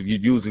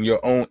using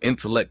your own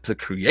intellect to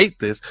create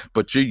this,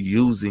 but you're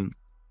using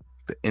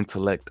the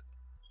intellect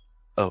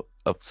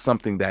of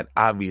something that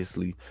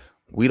obviously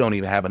we don't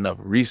even have enough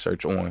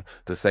research on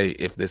to say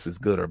if this is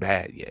good or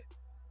bad yet.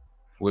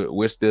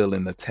 We're still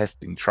in the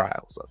testing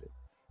trials of it.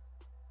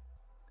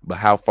 But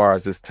how far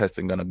is this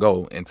testing going to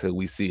go until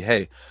we see,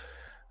 hey,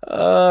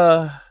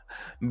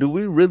 do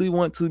we really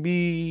want to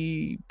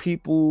be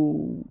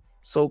people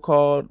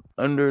so-called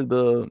under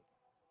the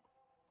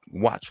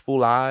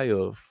watchful eye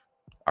of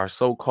our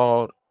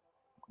so-called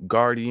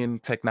guardian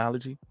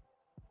technology?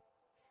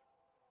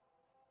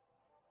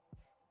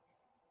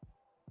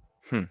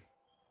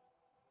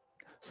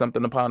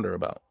 Something to ponder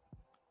about.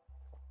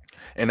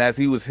 And as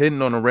he was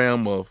hitting on the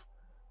realm of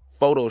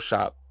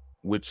Photoshop,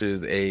 which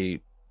is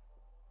a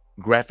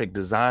graphic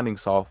designing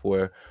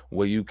software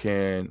where you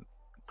can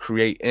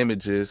create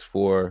images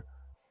for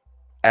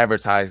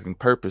advertising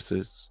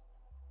purposes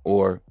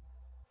or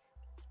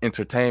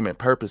entertainment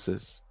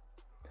purposes,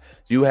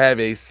 you have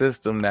a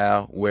system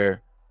now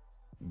where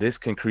this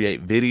can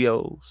create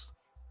videos,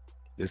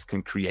 this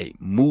can create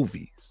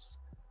movies.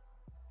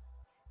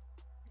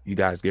 You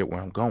guys get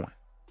where I'm going.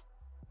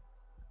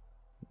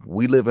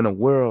 We live in a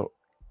world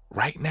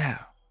right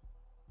now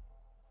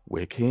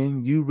where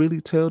can you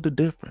really tell the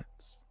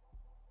difference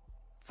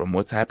from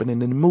what's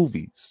happening in the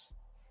movies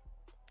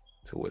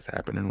to what's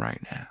happening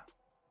right now?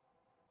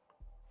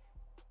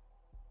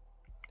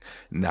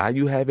 Now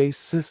you have a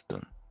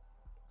system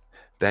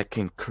that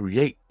can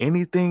create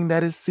anything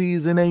that it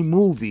sees in a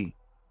movie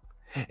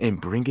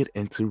and bring it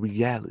into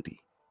reality.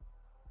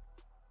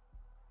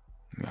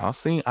 Y'all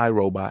seen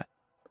iRobot.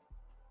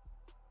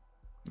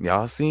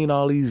 Y'all seen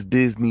all these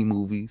Disney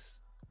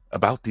movies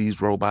about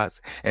these robots.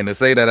 And to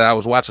say that I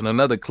was watching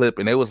another clip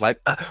and it was like,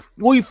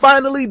 we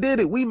finally did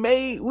it. We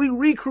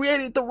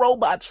recreated the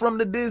robots from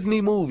the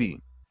Disney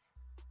movie.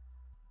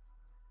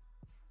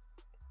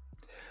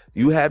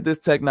 You have this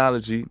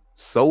technology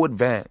so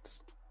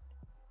advanced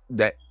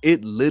that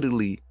it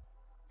literally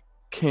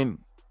can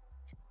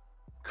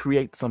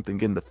create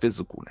something in the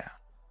physical now,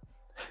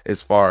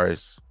 as far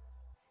as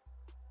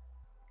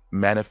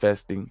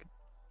manifesting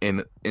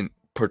in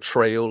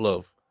portrayal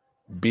of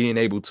being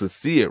able to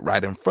see it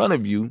right in front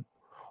of you,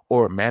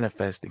 or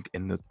manifesting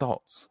in the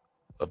thoughts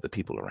of the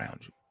people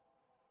around you.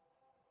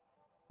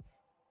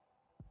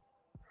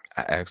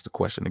 I asked the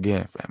question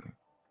again, family.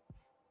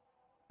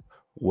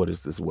 What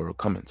is this world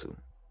coming to?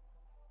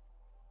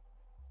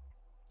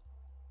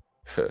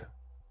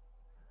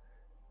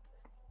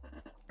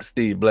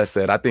 Steve Bless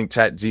said, I think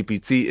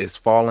ChatGPT is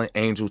fallen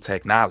angel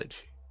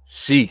technology.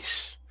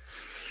 Sheesh.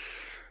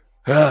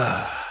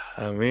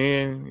 I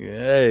mean,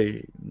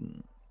 hey,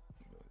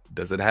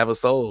 does it have a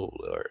soul?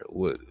 Or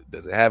what,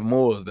 does it have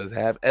morals? Does it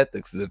have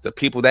ethics? Does the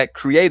people that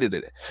created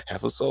it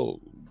have a soul?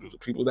 Do the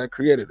people that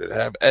created it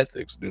have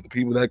ethics? Do the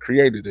people that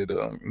created it,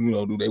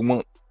 do they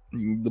want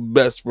the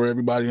best for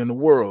everybody in the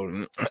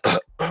world?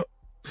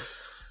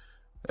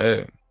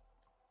 Hey,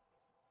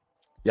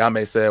 y'all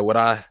may say, would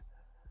I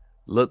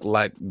look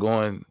like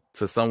going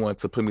to someone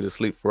to put me to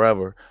sleep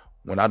forever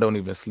when I don't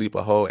even sleep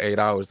a whole 8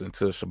 hours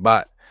until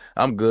Shabbat?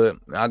 I'm good.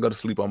 I'll go to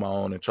sleep on my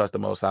own and trust the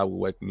Most High will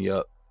wake me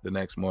up the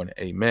next morning.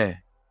 Amen.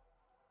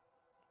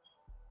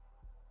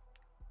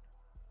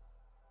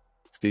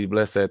 Steve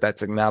Bless said that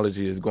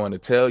technology is going to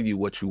tell you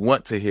what you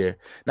want to hear,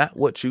 not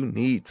what you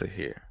need to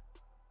hear.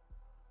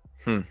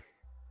 Y'all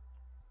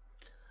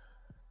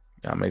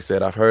may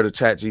said, I've heard of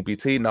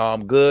ChatGPT. No,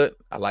 I'm good.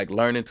 I like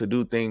learning to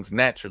do things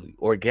naturally,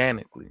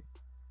 organically.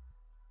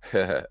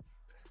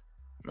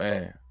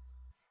 Man,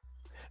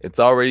 it's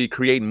already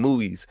creating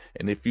movies.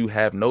 And if you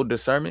have no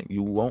discernment,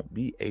 you won't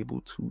be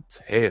able to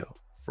tell.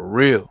 For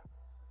real.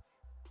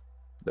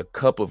 The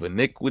cup of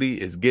iniquity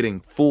is getting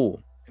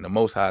full, and the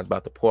Most High is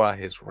about to pour out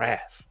his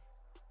wrath.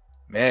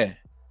 Man.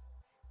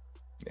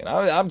 And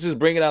I'm just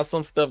bringing out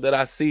some stuff that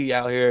I see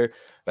out here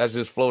that's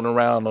just floating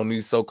around on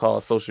these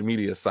so-called social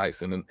media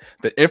sites. And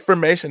the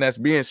information that's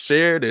being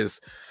shared is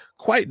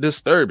quite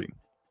disturbing.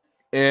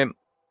 And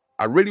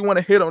I really want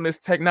to hit on this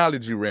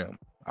technology realm.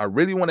 I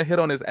really want to hit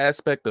on this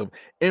aspect of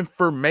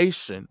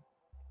information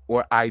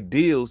or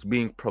ideals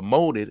being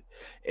promoted.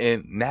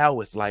 And now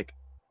it's like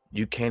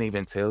you can't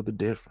even tell the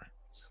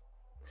difference.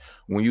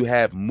 When you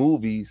have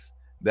movies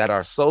that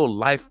are so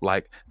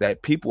lifelike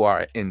that people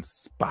are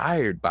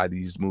inspired by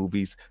these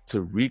movies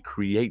to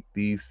recreate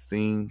these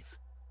scenes.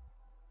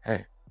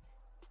 Hey,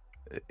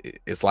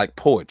 it's like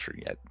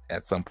poetry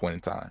at some point in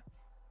time.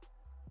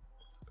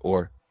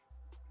 Or,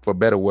 for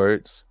better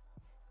words,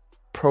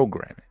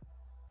 programming.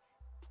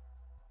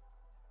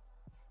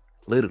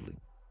 Literally.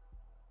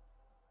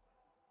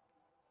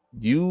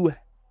 You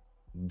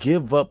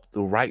give up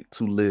the right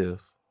to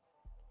live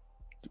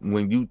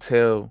when you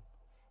tell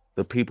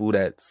the people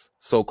that's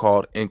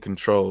so-called in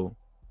control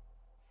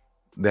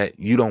that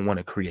you don't want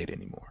to create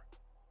anymore.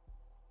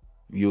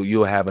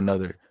 You'll have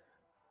another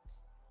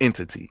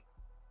entity,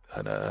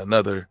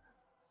 another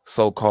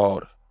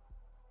so-called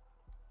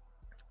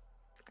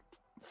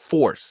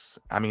force.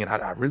 I mean,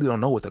 I really don't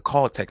know what to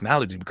call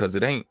technology because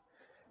it ain't.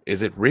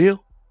 Is it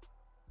real?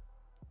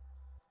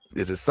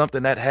 Is it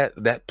something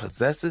that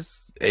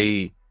possesses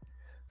a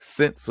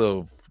sense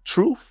of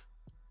truth?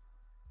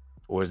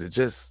 Or is it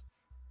just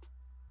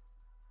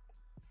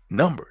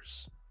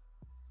numbers?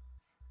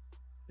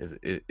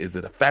 Is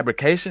it a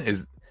fabrication?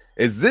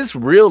 Is this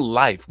real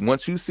life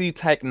once you see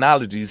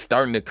technology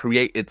starting to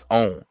create its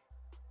own?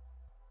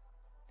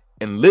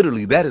 And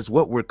literally that is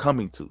what we're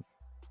coming to,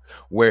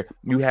 where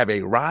you have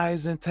a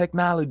rise in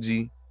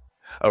technology,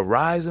 a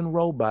rise in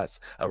robots,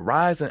 a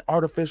rise in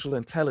artificial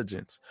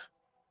intelligence,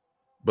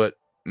 but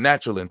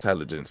natural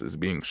intelligence is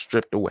being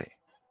stripped away.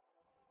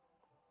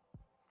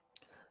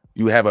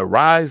 You have a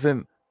rise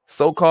in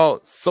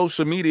so-called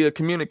social media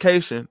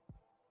communication,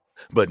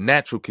 but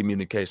natural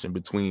communication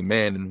between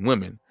man and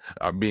women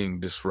are being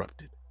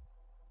disrupted.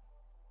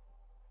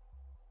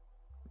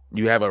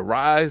 You have a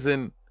rise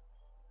in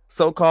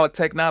so-called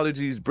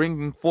technologies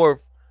bringing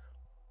forth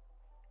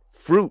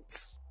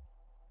fruits,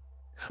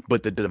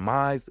 but the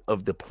demise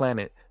of the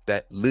planet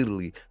that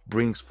literally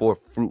brings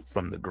forth fruit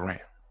from the ground.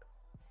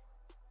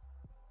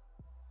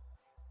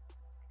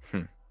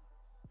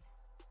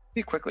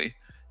 He quickly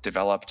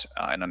developed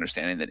an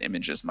understanding that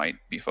images might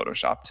be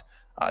photoshopped.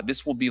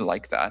 This will be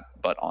like that,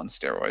 but on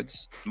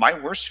steroids. My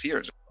worst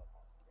fears.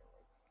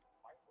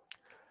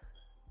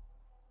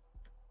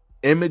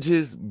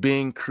 Images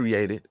being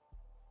created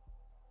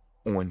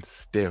on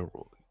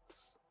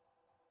steroids,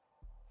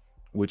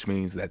 which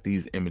means that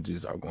these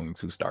images are going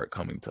to start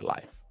coming to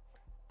life.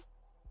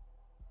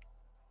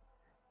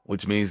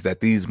 Which means that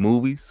these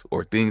movies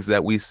or things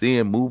that we see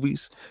in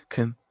movies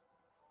can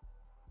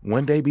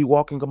one day be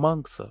walking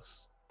amongst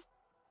us.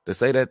 To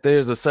say that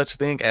there's a such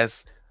thing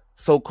as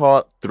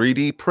so-called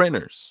 3D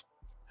printers,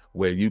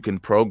 where you can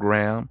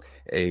program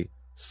a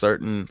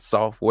certain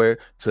software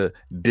to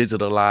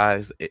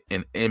digitalize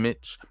an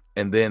image,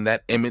 and then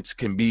that image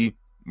can be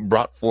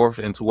brought forth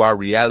into our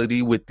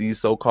reality with these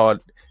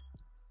so-called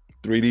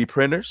 3D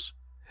printers.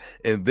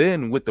 And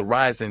then with the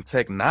rise in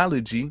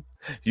technology,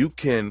 you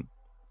can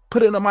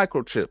put in a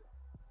microchip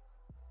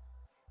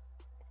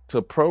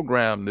to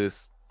program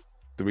this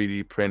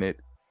 3D printed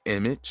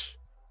image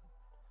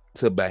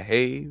to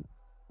behave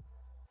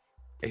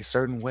a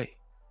certain way.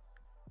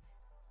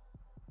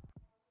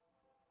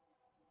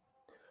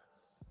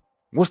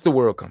 What's the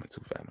world coming to,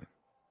 family?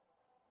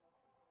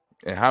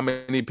 And how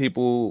many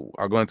people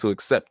are going to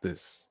accept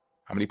this?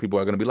 How many people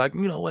are going to be like,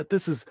 you know what,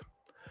 this is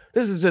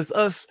just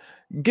us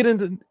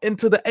getting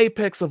into the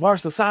apex of our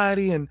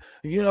society, and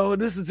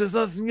this is just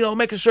us,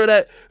 making sure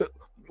that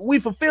we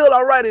fulfilled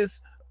our right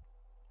as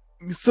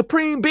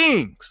supreme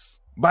beings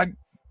by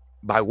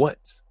what?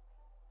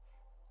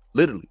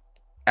 Literally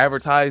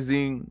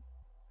advertising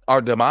our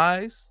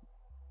demise.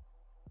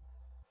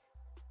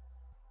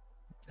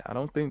 I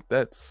don't think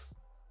that's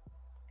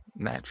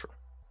natural.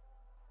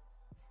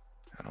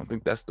 I don't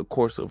think that's the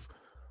course of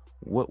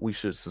what we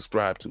should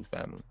subscribe to,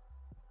 family.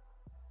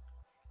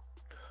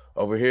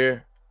 Over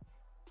here,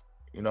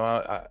 you know,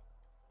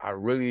 I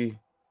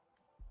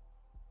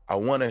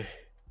want to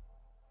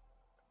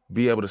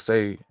be able to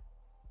say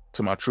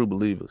to my true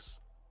believers,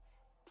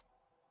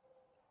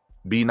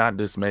 be not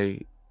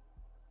dismayed.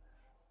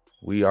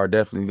 We are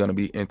definitely going to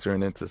be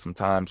entering into some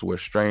times where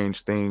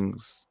strange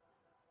things,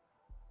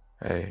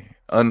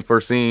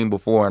 unforeseen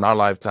before in our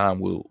lifetime,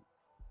 will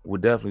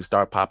definitely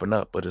start popping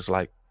up. But it's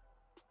like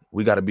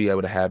we got to be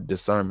able to have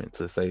discernment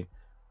to say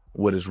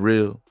what is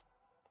real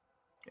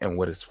and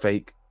what is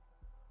fake,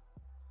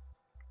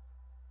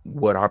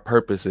 what our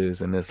purpose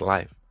is in this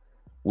life,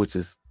 which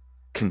is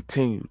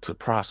continue to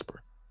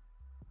prosper,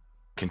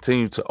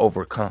 continue to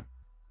overcome,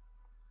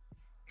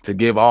 to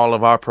give all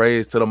of our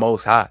praise to the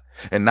Most High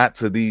and not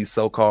to these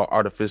so-called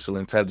artificial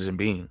intelligent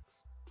beings.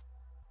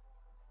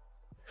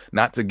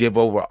 Not to give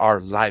over our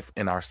life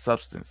and our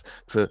substance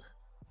to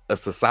a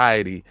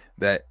society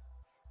that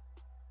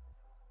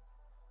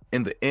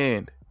in the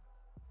end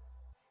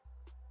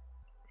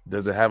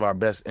doesn't have our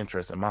best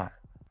interests in mind.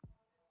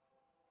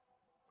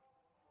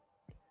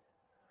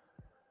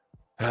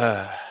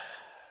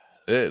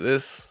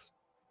 This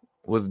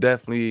was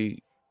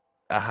definitely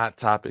a hot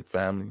topic,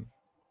 family,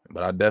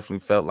 but I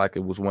definitely felt like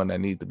it was one that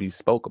needed to be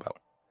spoke about.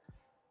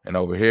 And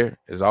over here,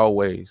 as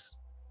always,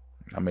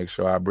 I make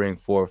sure I bring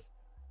forth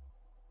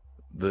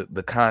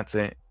the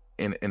content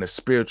in a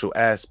spiritual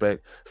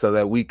aspect so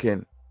that we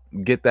can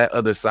get that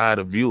other side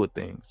of view of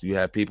things. You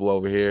have people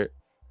over here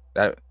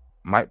that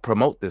might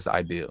promote this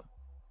ideal,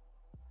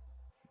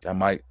 that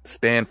might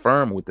stand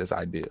firm with this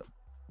ideal.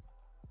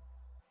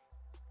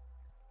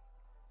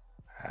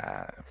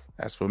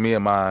 As for me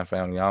and my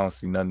family, I don't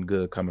see nothing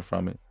good coming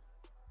from it,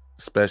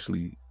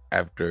 especially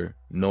after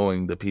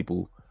knowing the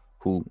people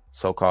who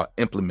so-called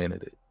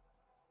implemented it,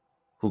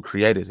 who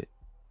created it.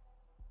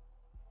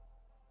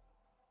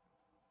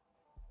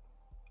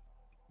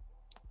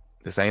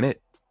 This ain't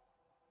it.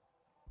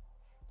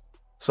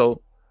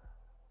 So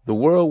the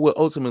world will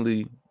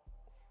ultimately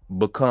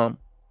become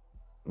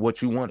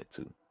what you want it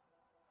to.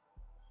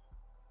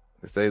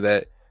 They say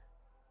that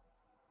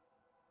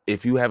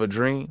if you have a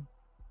dream,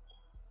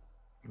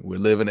 we're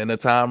living in a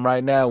time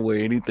right now where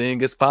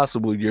anything is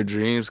possible. Your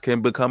dreams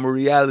can become a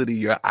reality.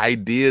 Your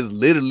ideas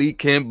literally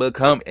can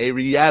become a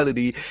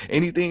reality.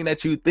 Anything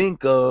that you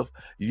think of,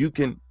 you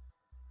can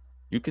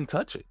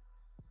touch it.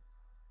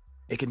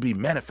 It can be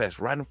manifest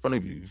right in front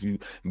of you. If you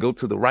go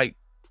to the right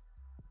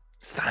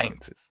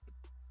scientist,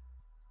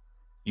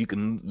 you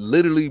can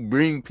literally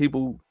bring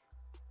people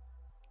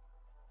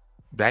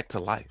back to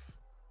life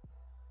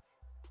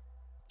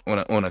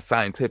on a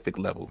scientific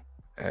level.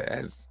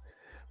 As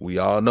we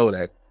all know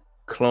that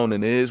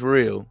cloning is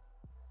real.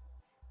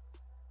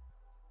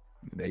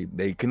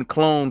 They can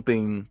clone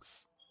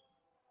things.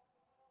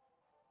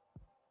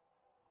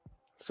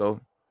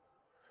 So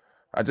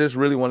I just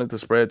really wanted to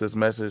spread this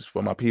message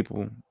for my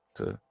people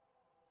to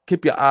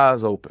keep your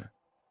eyes open.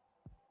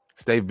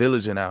 Stay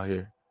vigilant out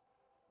here.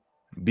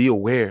 Be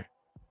aware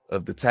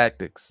of the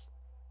tactics.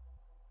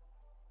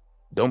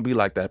 Don't be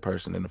like that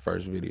person in the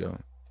first video.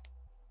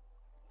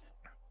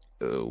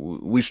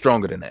 We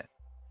stronger than that.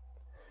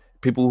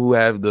 People who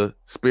have the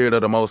spirit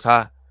of the Most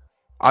High,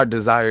 our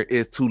desire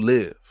is to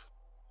live.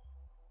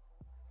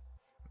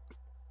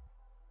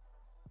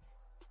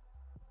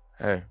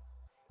 Hey,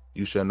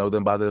 you shall know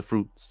them by their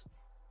fruits.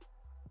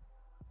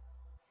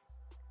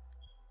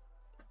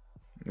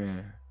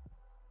 Yeah.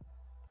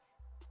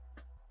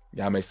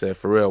 Y'all may say,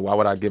 for real, why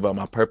would I give up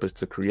my purpose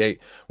to create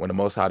when the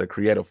Most High, the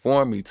Creator,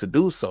 formed me to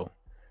do so?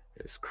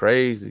 It's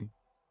crazy.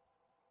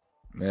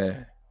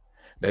 Man,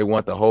 they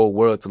want the whole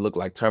world to look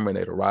like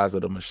Terminator, Rise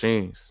of the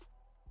Machines.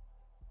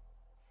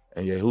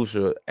 And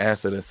Yahushua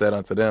answered and said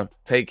unto them,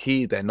 take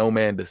heed that no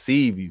man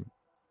deceive you.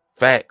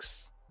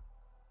 Facts.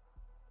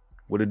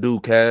 What it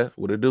do, Kev?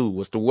 What it do?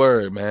 What's the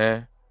word,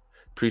 man?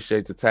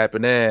 Appreciate you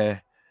tapping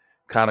in.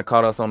 Kind of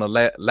caught us on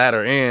the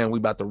latter end. We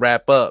about to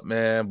wrap up,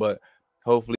 man, but hopefully